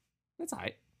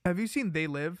aight. Have you seen They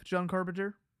Live, John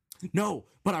Carpenter? No,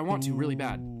 but I want to really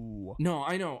bad. Ooh. No,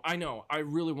 I know. I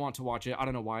really want to watch it. I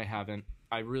don't know why I haven't.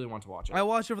 I really want to watch it. I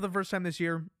watched it for the first time this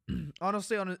year.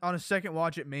 Honestly, on a second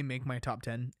watch, it may make my top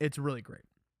 10. It's really great.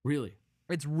 Really?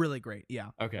 It's really great.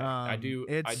 Yeah. Okay. I do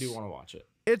want to watch it.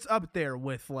 It's up there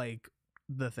with like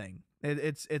The Thing.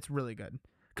 It's really good.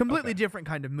 Completely different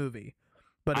kind of movie,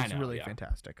 but it's really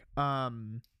fantastic.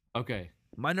 Okay.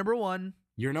 My number one.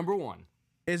 Your number one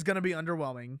is gonna be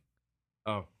underwhelming.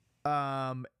 Oh.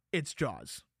 It's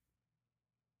Jaws.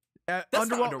 That's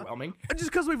not underwhelming.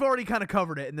 Just because we've already kind of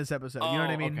covered it in this episode. You know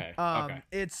what I mean? Okay. Okay.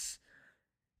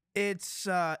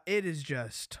 It is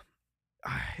just.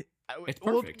 It's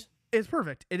perfect. It's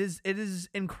perfect. It is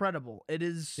incredible. It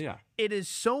is. Yeah. It is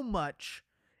so much.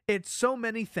 It's so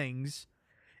many things.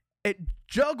 It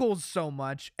juggles so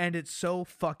much, and it's so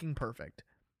fucking perfect.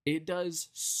 It does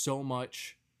so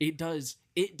much. It does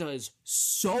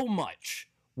so much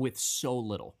with so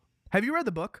little. Have you read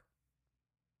the book?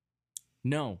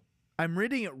 No. I'm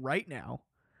reading it right now.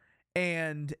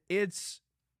 and it's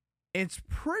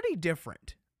pretty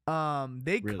different.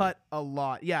 They Really? cut a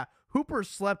lot. Yeah, Hooper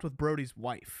slept with Brody's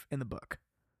wife in the book.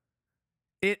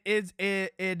 It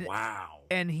Wow.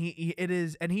 and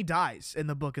he dies in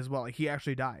the book as well. Like, he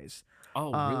actually dies.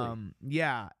 Oh, really?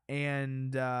 Yeah,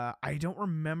 and I don't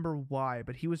remember why,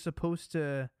 but he was supposed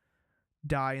to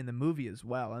die in the movie as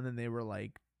well, and then they were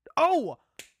like, "Oh,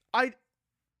 I'll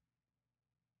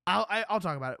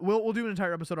talk about it. We'll do an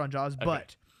entire episode on Jaws, Okay.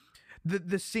 but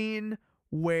the scene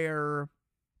where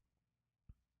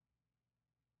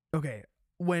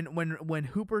when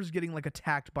Hooper's getting like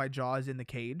attacked by Jaws in the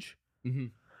cage,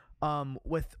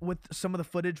 with some of the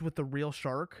footage with the real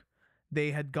shark,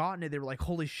 they had gotten it. They were like,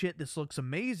 "Holy shit, this looks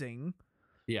amazing,"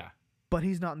 Yeah. but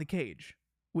he's not in the cage.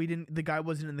 The guy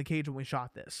wasn't in the cage when we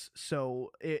shot this,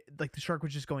 so the shark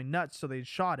was just going nuts. So they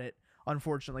shot it.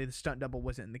 Unfortunately, the stunt double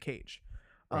wasn't in the cage.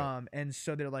 Right. And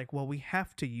so they're like, well, we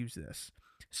have to use this.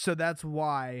 So that's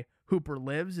why Hooper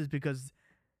lives, is because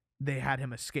they had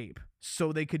him escape,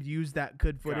 so they could use that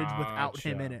good footage without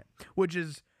him in Gotcha.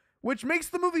 it, which makes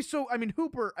the movie so. I mean,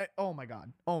 Hooper. Oh my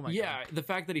god. Yeah, the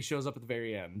fact that he shows up at the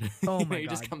very end. Oh You know, my he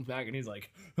just God. comes back and he's like,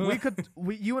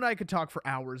 You and I could talk for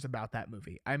hours about that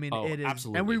movie. I mean, Oh, it is,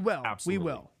 absolutely. and we will. Absolutely.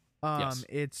 We will.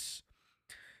 Yes.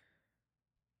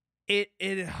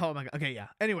 It. Oh my god. Okay, yeah.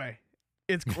 Anyway,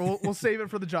 we'll save it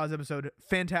for the Jaws episode.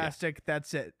 Fantastic.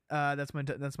 That's it. That's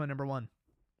my number one.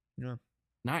 Yeah.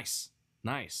 Nice.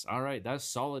 All right, that's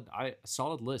solid.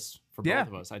 Solid list for Yeah.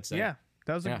 both of us, I'd say. Yeah.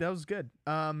 That Yeah. was good.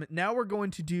 Now we're going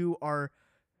to do our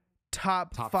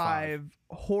top Top five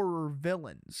horror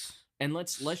villains. And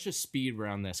let's just speed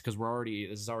around this because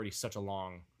this is already such a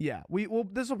long. Yeah,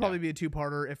 this will probably be a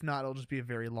two-parter. If not, it'll just be a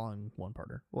very long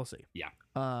one-parter. We'll see. Yeah.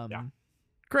 Yeah.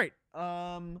 Great.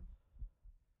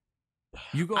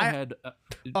 You go ahead.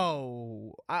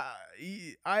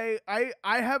 I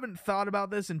haven't thought about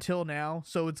this until now,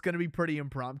 so it's gonna be pretty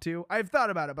impromptu. I've thought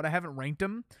about it, but I haven't ranked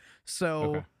them.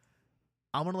 So Okay.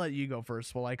 I'm gonna let you go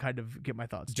first while I kind of get my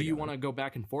thoughts. Do you want to go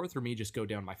back and forth, or me just go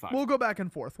down my five? We'll go back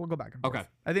and forth. Okay.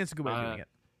 I think it's a good way of doing it.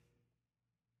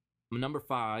 Number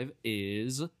 5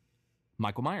 is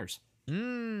Michael Myers.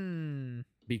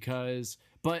 Because,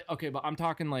 but I'm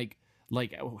talking like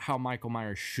how Michael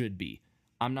Myers should be.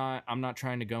 I'm not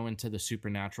trying to go into the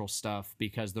supernatural stuff,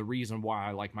 because the reason why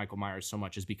I like Michael Myers so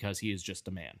much is because he is just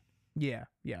a man. Yeah.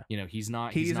 You know, he's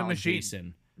not He's a like machine.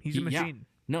 Jason. He's a machine. Yeah.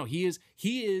 No, he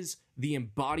is the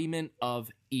embodiment of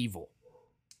evil.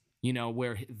 You know,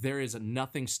 where there is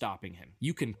nothing stopping him.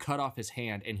 You can cut off his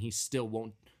hand and he still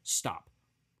won't stop.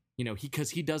 You know, he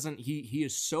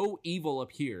is so evil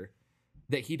up here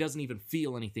that he doesn't even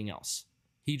feel anything else.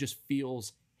 He just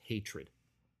feels hatred.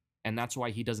 And that's why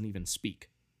he doesn't even speak.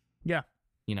 Yeah.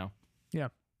 You know? Yeah.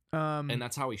 And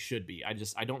that's how he should be.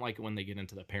 I don't like it when they get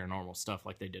into the paranormal stuff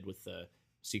like they did with the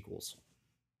sequels.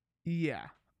 Yeah.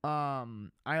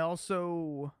 I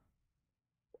also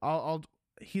I'll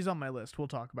he's on my list. We'll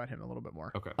talk about him a little bit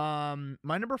more. Okay.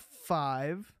 My number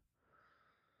 5.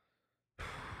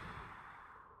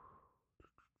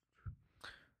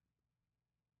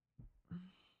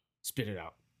 Spit it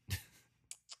out.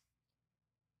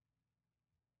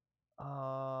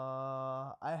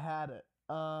 I had it.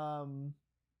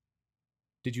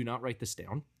 Did you not write this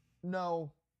down?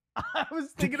 No. I was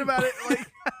thinking about it like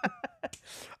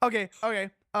Okay.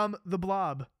 The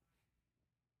Blob.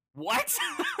 What?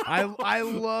 I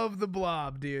love the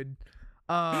Blob, dude.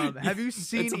 Have you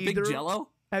seen it's a either? big Jello?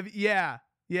 Yeah.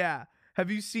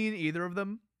 Have you seen either of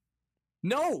them?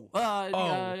 No.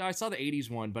 I saw the 80s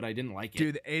one, but I didn't like it.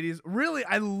 Dude, the 80s. Really,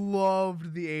 I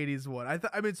loved the 80s one.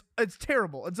 I mean, it's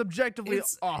terrible. It's objectively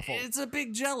awful. It's a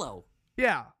big Jello.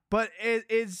 Yeah, but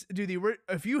it's dude.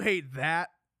 If you hate that,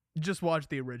 just watch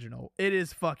the original. It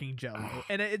is fucking Jello,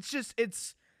 and it's well,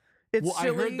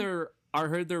 silly. I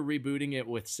heard they're rebooting it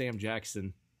with Sam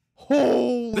Jackson.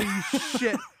 Holy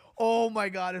shit! Oh my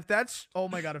god, if that's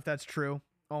true.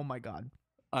 Oh my god.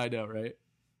 I know, right?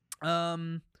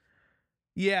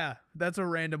 Yeah, that's a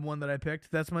random one that I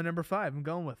picked. That's my number 5. I'm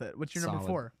going with it. What's your number Solid.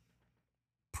 4?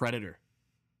 Predator.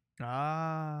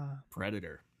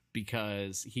 Predator.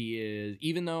 Because he is,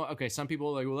 even though, okay, some people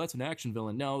are like, well, that's an action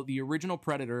villain. No, the original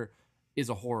Predator is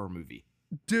a horror movie.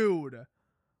 Dude,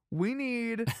 we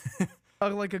need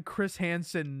a Chris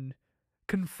Hansen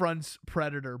confronts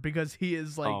Predator, because he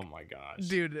is like, oh my gosh.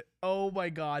 dude, oh my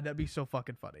god, that'd be so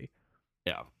fucking funny.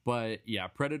 Yeah, but yeah,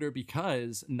 Predator,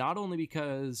 because not only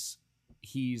because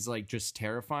he's like just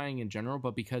terrifying in general,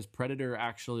 but because Predator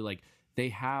actually, like, they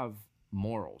have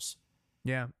morals.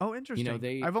 Yeah. Oh, interesting.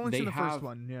 You know, I've only they seen the first have-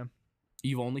 one. Yeah.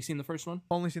 You've only seen the first one?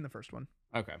 Only seen the first one.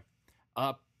 Okay.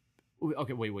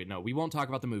 Okay, wait, no, we won't talk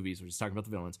about the movies. We're just talking about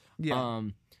the villains. Yeah.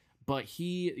 But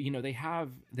they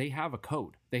have a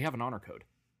code. They have an honor code.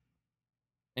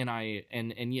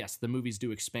 And yes, the movies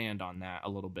do expand on that a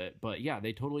little bit, but yeah,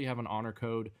 they totally have an honor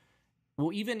code.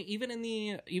 Well, even in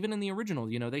the original,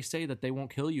 they say that they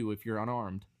won't kill you if you're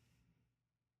unarmed.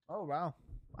 Oh wow,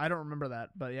 I don't remember that,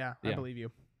 but yeah, I believe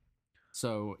you.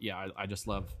 So yeah, I just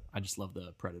love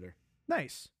the Predator.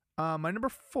 Nice. My number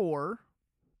 4.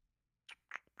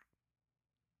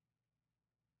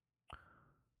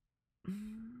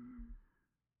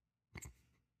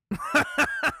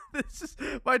 This is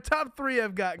my top 3.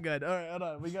 I've got good. All right, hold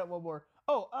on. We got one more.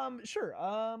 Oh, sure.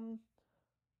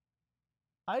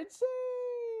 I'd say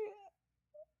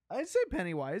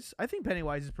Pennywise. I think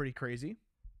Pennywise is pretty crazy.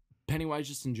 Pennywise,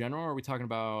 just in general, or are we talking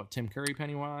about Tim Curry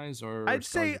Pennywise, or I'd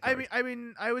say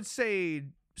I would say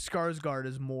Skarsgård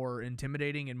is more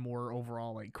intimidating and more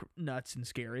overall like nuts and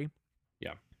scary.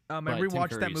 Yeah. I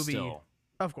rewatched that movie. Still...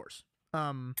 Of course.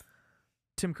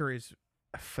 Tim Curry's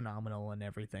phenomenal and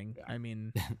everything. Yeah. I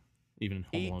mean, even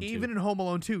in Home Alone 2. Even in Home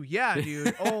Alone 2. Yeah,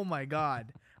 dude. Oh my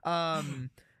god.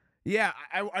 Yeah,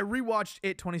 I rewatched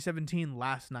it 2017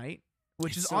 last night,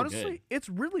 which is so honestly good. It's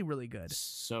really, really good.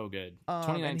 So good.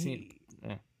 2019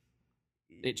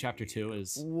 It Chapter 2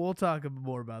 is... We'll talk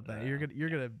more about that. You're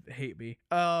gonna hate me.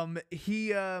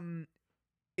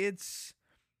 It's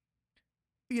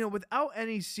without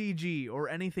any CG or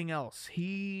anything else,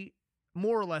 he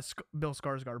more or less Bill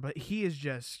Skarsgård, but he is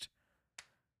just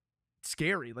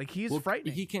scary. Like he's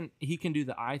frightening. He can do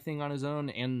the eye thing on his own,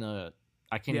 and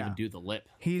I can't even do the lip.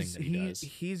 He's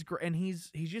great, and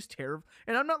he's just terrible.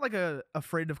 And I'm not like a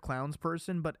afraid of clowns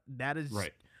person, but that is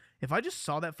right. If I just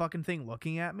saw that fucking thing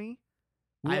looking at me,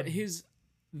 well,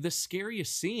 the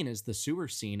scariest scene is the sewer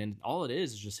scene, and all it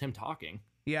is just him talking.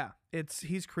 Yeah,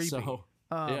 he's creepy. So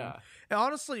yeah. And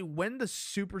honestly, when the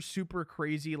super, super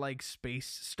crazy like space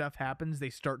stuff happens, they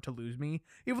start to lose me.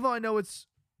 Even though I know it's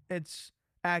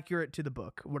accurate to the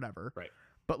book, whatever. Right.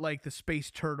 But like the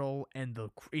space turtle and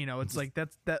it's like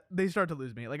that they start to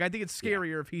lose me. Like I think it's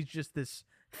scarier if he's just this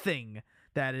thing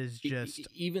that is just.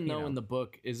 Even though in the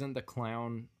book, isn't the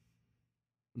clown,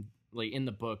 like in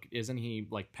the book, isn't he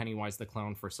like Pennywise the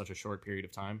clown for such a short period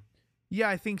of time? Yeah,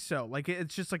 I think so. Like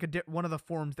it's just like one of the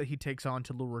forms that he takes on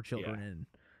to lure children in.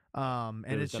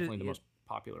 And it's definitely the most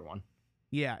popular one.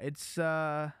 Yeah, it's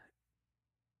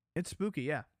spooky.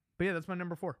 Yeah, but yeah, that's my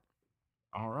number 4.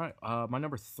 All right, my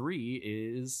number 3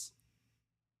 is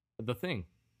The Thing.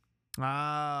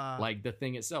 Like The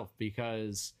Thing itself,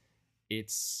 because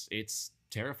it's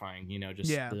terrifying.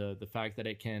 The fact that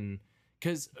it can,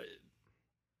 because.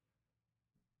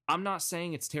 I'm not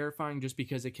saying it's terrifying just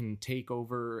because it can take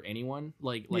over anyone.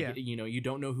 You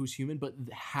don't know who's human, but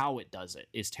how it does it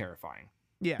is terrifying.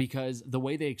 Yeah. Because the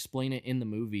way they explain it in the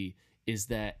movie is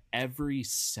that every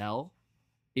cell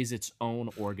is its own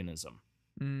organism.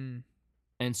 Mm.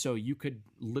 And so you could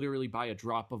literally buy a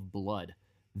drop of blood.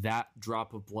 That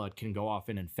drop of blood can go off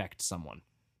and infect someone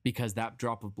because that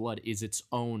drop of blood is its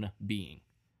own being.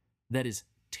 That is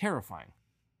terrifying.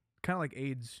 Kind of like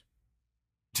AIDS.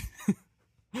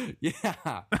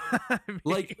 Yeah.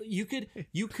 Like you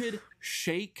could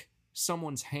shake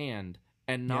someone's hand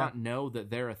and not know that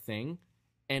they're a thing,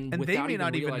 and without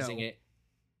even realizing it.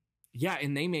 Yeah,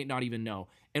 and they may not even know.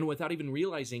 And without even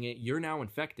realizing it, you're now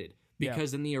infected.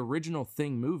 Because in the original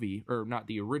Thing movie, or not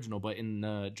the original, but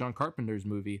in John Carpenter's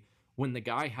movie, when the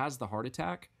guy has the heart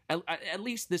attack, at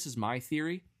least this is my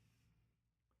theory,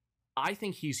 I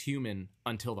think he's human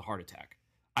until the heart attack.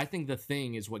 I think the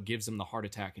Thing is what gives him the heart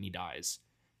attack and he dies.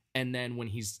 And then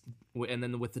with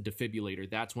the defibrillator,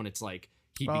 that's when it's like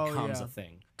he becomes a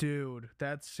thing. Dude,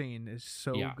 that scene is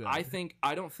so good. I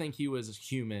don't think he was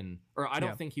human, or I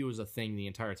don't think he was a thing the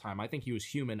entire time. I think he was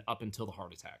human up until the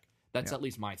heart attack. That's at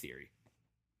least my theory.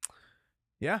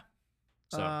 Yeah.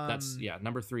 So that's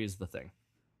number 3 is The Thing.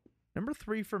 Number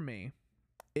 3 for me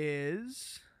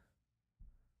is,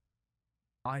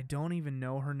 I don't even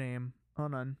know her name.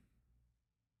 Hold on.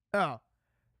 Oh,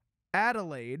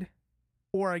 Adelaide.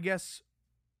 Or I guess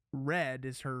Red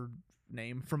is her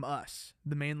name from Us,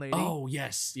 the main lady. Oh,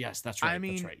 yes, that's right.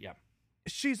 That's right, yeah.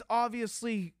 She's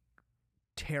obviously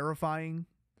terrifying,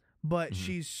 but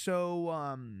she's so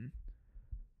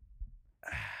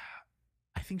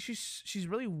I think she's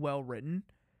really well written,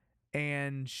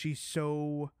 and she's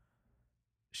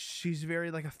very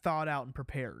like a thought out and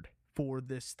prepared for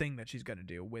this thing that she's gonna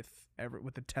do with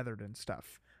the tethered and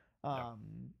stuff.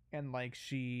 And like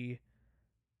she's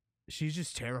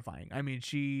just terrifying. I mean,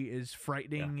 she is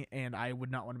frightening, and I would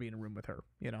not want to be in a room with her,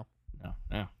 No.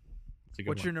 It's a good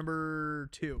What's one. your number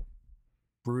 2?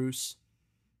 Bruce.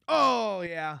 Oh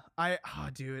yeah,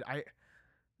 dude,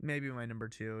 maybe my number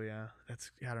 2. Yeah, I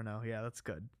don't know. Yeah, that's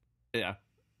good. Yeah.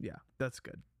 Yeah, that's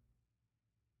good.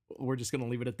 We're just gonna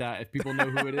leave it at that. If people know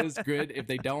who it is, good. If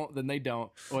they don't, then they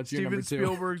don't. What's your number 2? Steven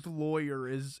Spielberg's Lawyer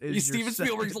is Steven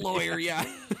Spielberg's Lawyer. Yeah.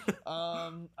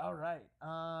 All right.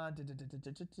 Oh,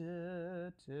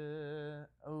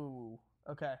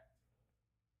 okay.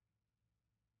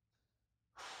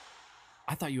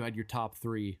 I thought you had your top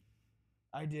 3.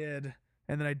 I did,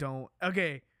 and then I don't.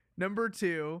 Okay, number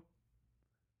 2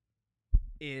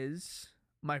 is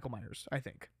Michael Myers, I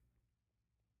think.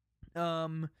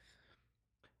 A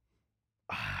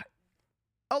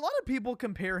lot of people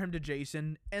compare him to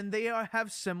Jason, and they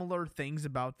have similar things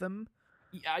about them.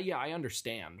 Yeah, I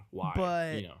understand why,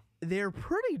 but they're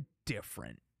pretty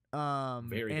different.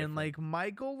 Very different. Like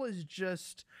Michael is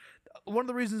just one of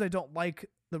the reasons I don't like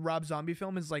the Rob Zombie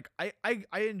film is like I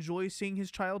enjoy seeing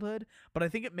his childhood, but I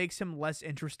think it makes him less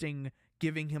interesting,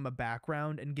 giving him a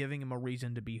background and giving him a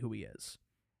reason to be who he is.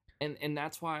 And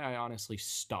that's why I honestly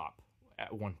stop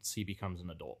once he becomes an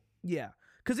adult. Yeah.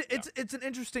 Because it's an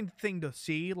interesting thing to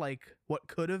see, like, what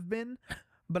could have been,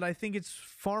 but I think it's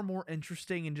far more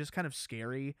interesting and just kind of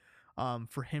scary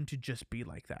for him to just be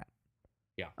like that.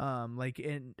 Yeah.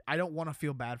 And I don't want to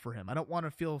feel bad for him. I don't want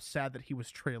to feel sad that he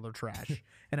was trailer trash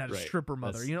and had a stripper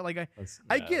mother.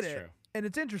 I get it, true. And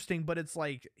it's interesting, but it's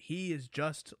like he is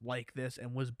just like this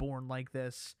and was born like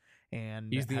this,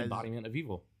 and he's the embodiment of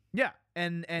evil. Yeah,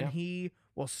 and he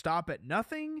will stop at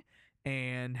nothing.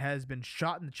 And has been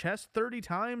shot in the chest 30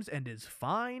 times and is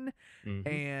fine. Mm-hmm.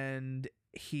 And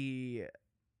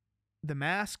the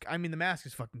mask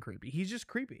is fucking creepy. He's just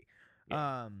creepy.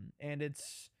 Yeah. And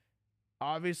it's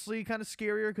obviously kind of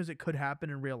scarier because it could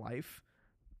happen in real life.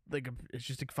 Like, it's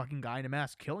just a fucking guy in a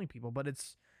mask killing people, but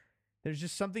there's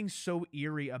just something so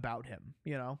eerie about him,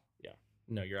 Yeah.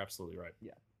 No, you're absolutely right.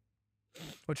 Yeah.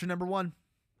 What's your number 1?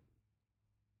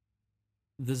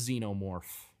 The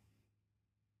Xenomorph.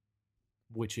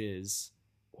 Which is...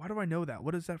 Why do I know that?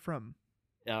 What is that from?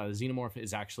 Xenomorph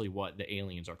is actually what the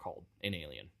aliens are called in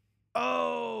Alien.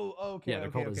 Oh, okay. Yeah,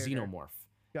 they're called a xenomorph.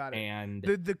 Got it. And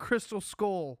the crystal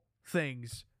skull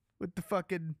things with the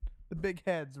big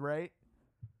heads, right?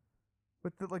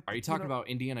 With the Are you talking about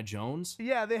Indiana Jones?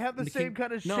 Yeah, they have the same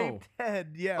kind of shaped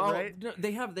head. Yeah, right. No,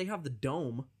 they have the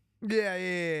dome.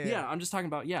 Yeah. Yeah, I'm just talking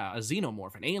about a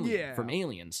xenomorph, an alien from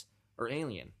Aliens or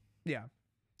Alien. Yeah.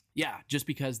 Yeah, just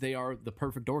because they are the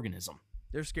perfect organism.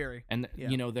 They're scary. And,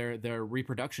 their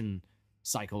reproduction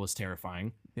cycle is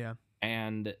terrifying. Yeah.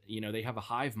 And, they have a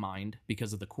hive mind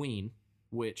because of the queen,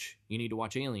 which you need to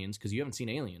watch Aliens because you haven't seen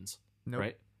Aliens. Nope.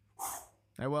 Right?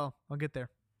 I will. I'll get there.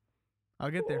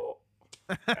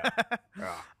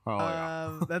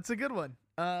 Yeah. That's a good one.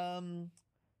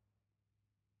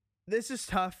 This is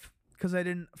tough because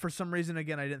for some reason,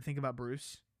 again, I didn't think about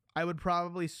Bruce. I would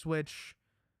probably switch...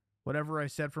 Whatever I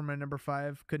said for my number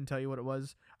 5, couldn't tell you what it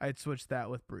was. I'd switch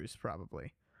that with Bruce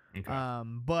probably. Okay.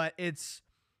 But he's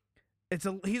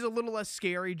a little less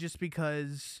scary just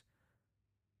because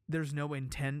there's no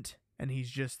intent and he's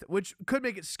just, which could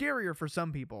make it scarier for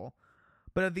some people.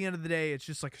 But at the end of the day, it's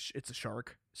just like it's a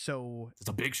shark. So it's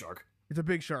a big shark. It's a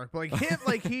big shark. But like him,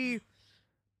 like he,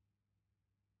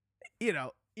 I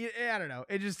don't know.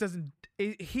 It just doesn't.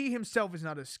 He himself is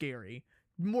not as scary.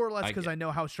 More or less because I know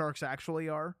how sharks actually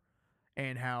are.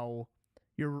 And how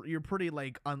you're pretty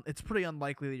it's pretty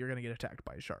unlikely that you're gonna get attacked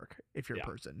by a shark if you're a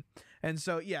person. And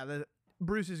so the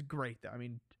Bruce is great though. I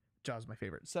mean, Jaw's my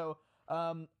favorite. So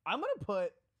I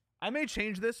may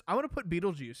change this. I want to put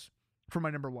Beetlejuice for my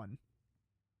number 1.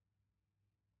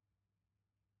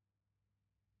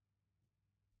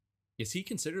 Is he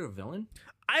considered a villain?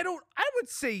 I would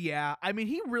say yeah. I mean,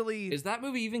 he really is. That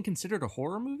movie even considered a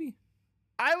horror movie?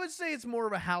 I would say it's more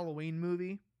of a Halloween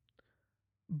movie.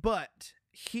 But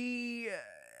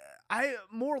I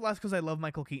more or less because I love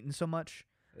Michael Keaton so much,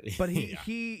 but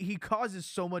he causes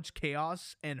so much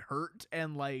chaos and hurt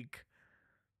and like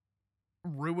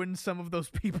ruins some of those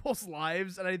people's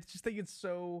lives, and I just think it's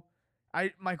so.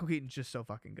 Michael Keaton's just so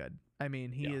fucking good. I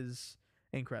mean, he is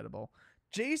incredible.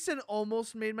 Jason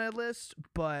almost made my list,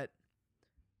 but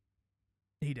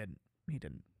he didn't.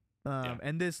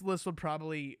 And this list would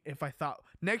probably, if I thought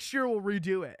next year we'll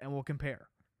redo it and we'll compare.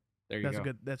 There you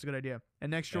go. That's a good idea.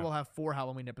 And next year we'll have 4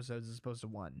 Halloween episodes as opposed to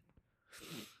 1.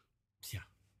 Yeah.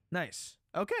 Nice.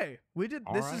 Okay, we did.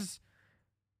 This is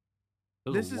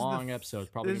a long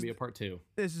episode. Probably gonna be a part 2.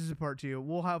 This is a part 2.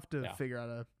 We'll have to figure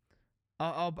out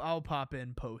I'll pop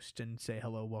in post and say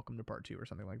hello, welcome to part 2 or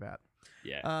something like that.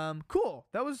 Yeah. Cool.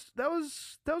 That was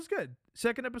good.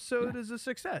 Second episode is a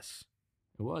success.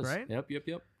 It was. Right. Yep.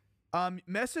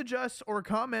 Message us or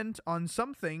comment on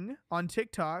something on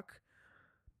TikTok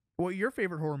what your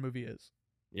favorite horror movie is.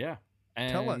 Yeah.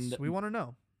 Tell us. We want to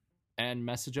know. And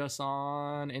message us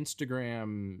on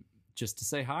Instagram just to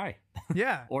say hi.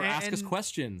 Yeah. Or ask us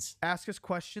questions. Ask us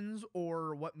questions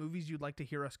or what movies you'd like to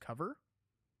hear us cover.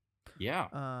 Yeah.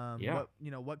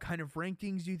 What kind of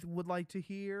rankings you would like to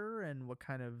hear, and what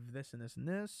kind of this and this and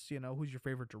this. Who's your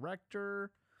favorite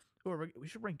director? Or we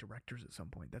should rank directors at some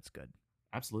point. That's good.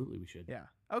 Absolutely, we should. Yeah.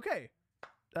 Okay.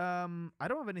 I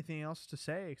don't have anything else to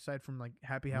say aside from like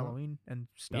Happy Halloween and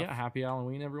stuff. Yeah, Happy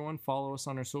Halloween, everyone. Follow us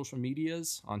on our social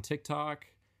medias on TikTok,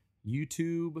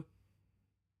 YouTube,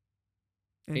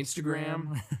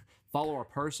 Instagram. Follow our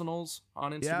personals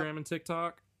on Instagram and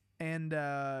TikTok. And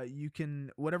you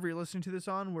can, whatever you're listening to this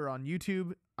on, we're on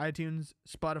YouTube, iTunes,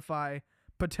 Spotify,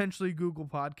 potentially Google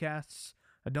Podcasts.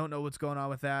 I don't know what's going on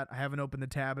with that. I haven't opened the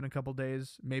tab in a couple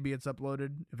days. Maybe it's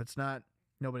uploaded. If it's not,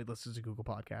 nobody listens to Google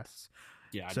Podcasts.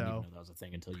 Yeah, I didn't even know that was a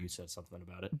thing until you said something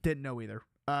about it. Didn't know either.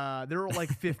 There were like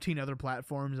 15 other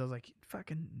platforms. I was like,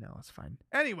 fucking no, it's fine.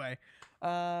 Anyway,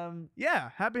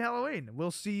 yeah, Happy Halloween. We'll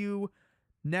see you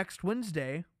next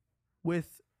Wednesday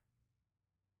with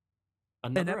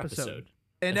another episode.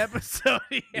 An episode.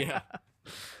 Yeah.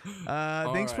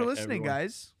 Thanks for listening, everyone.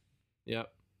 guys.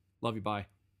 Yep. Love you. Bye.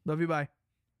 Love you. Bye.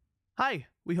 Hi.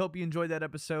 We hope you enjoyed that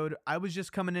episode. I was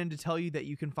just coming in to tell you that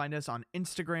you can find us on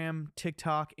Instagram,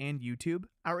 TikTok, and YouTube.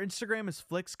 Our Instagram is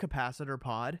Flix Capacitor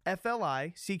Pod.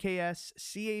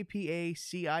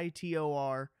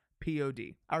 FLICKSCAPACITOR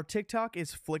POD. Our TikTok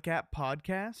is Flickapp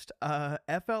Podcast,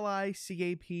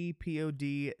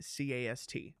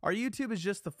 FLICAPPODCAST. Our YouTube is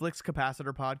just the Flix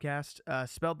Capacitor Podcast,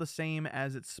 spelled the same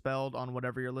as it's spelled on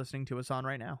whatever you're listening to us on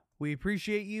right now. We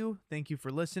appreciate you. Thank you for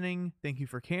listening. Thank you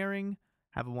for caring.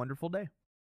 Have a wonderful day.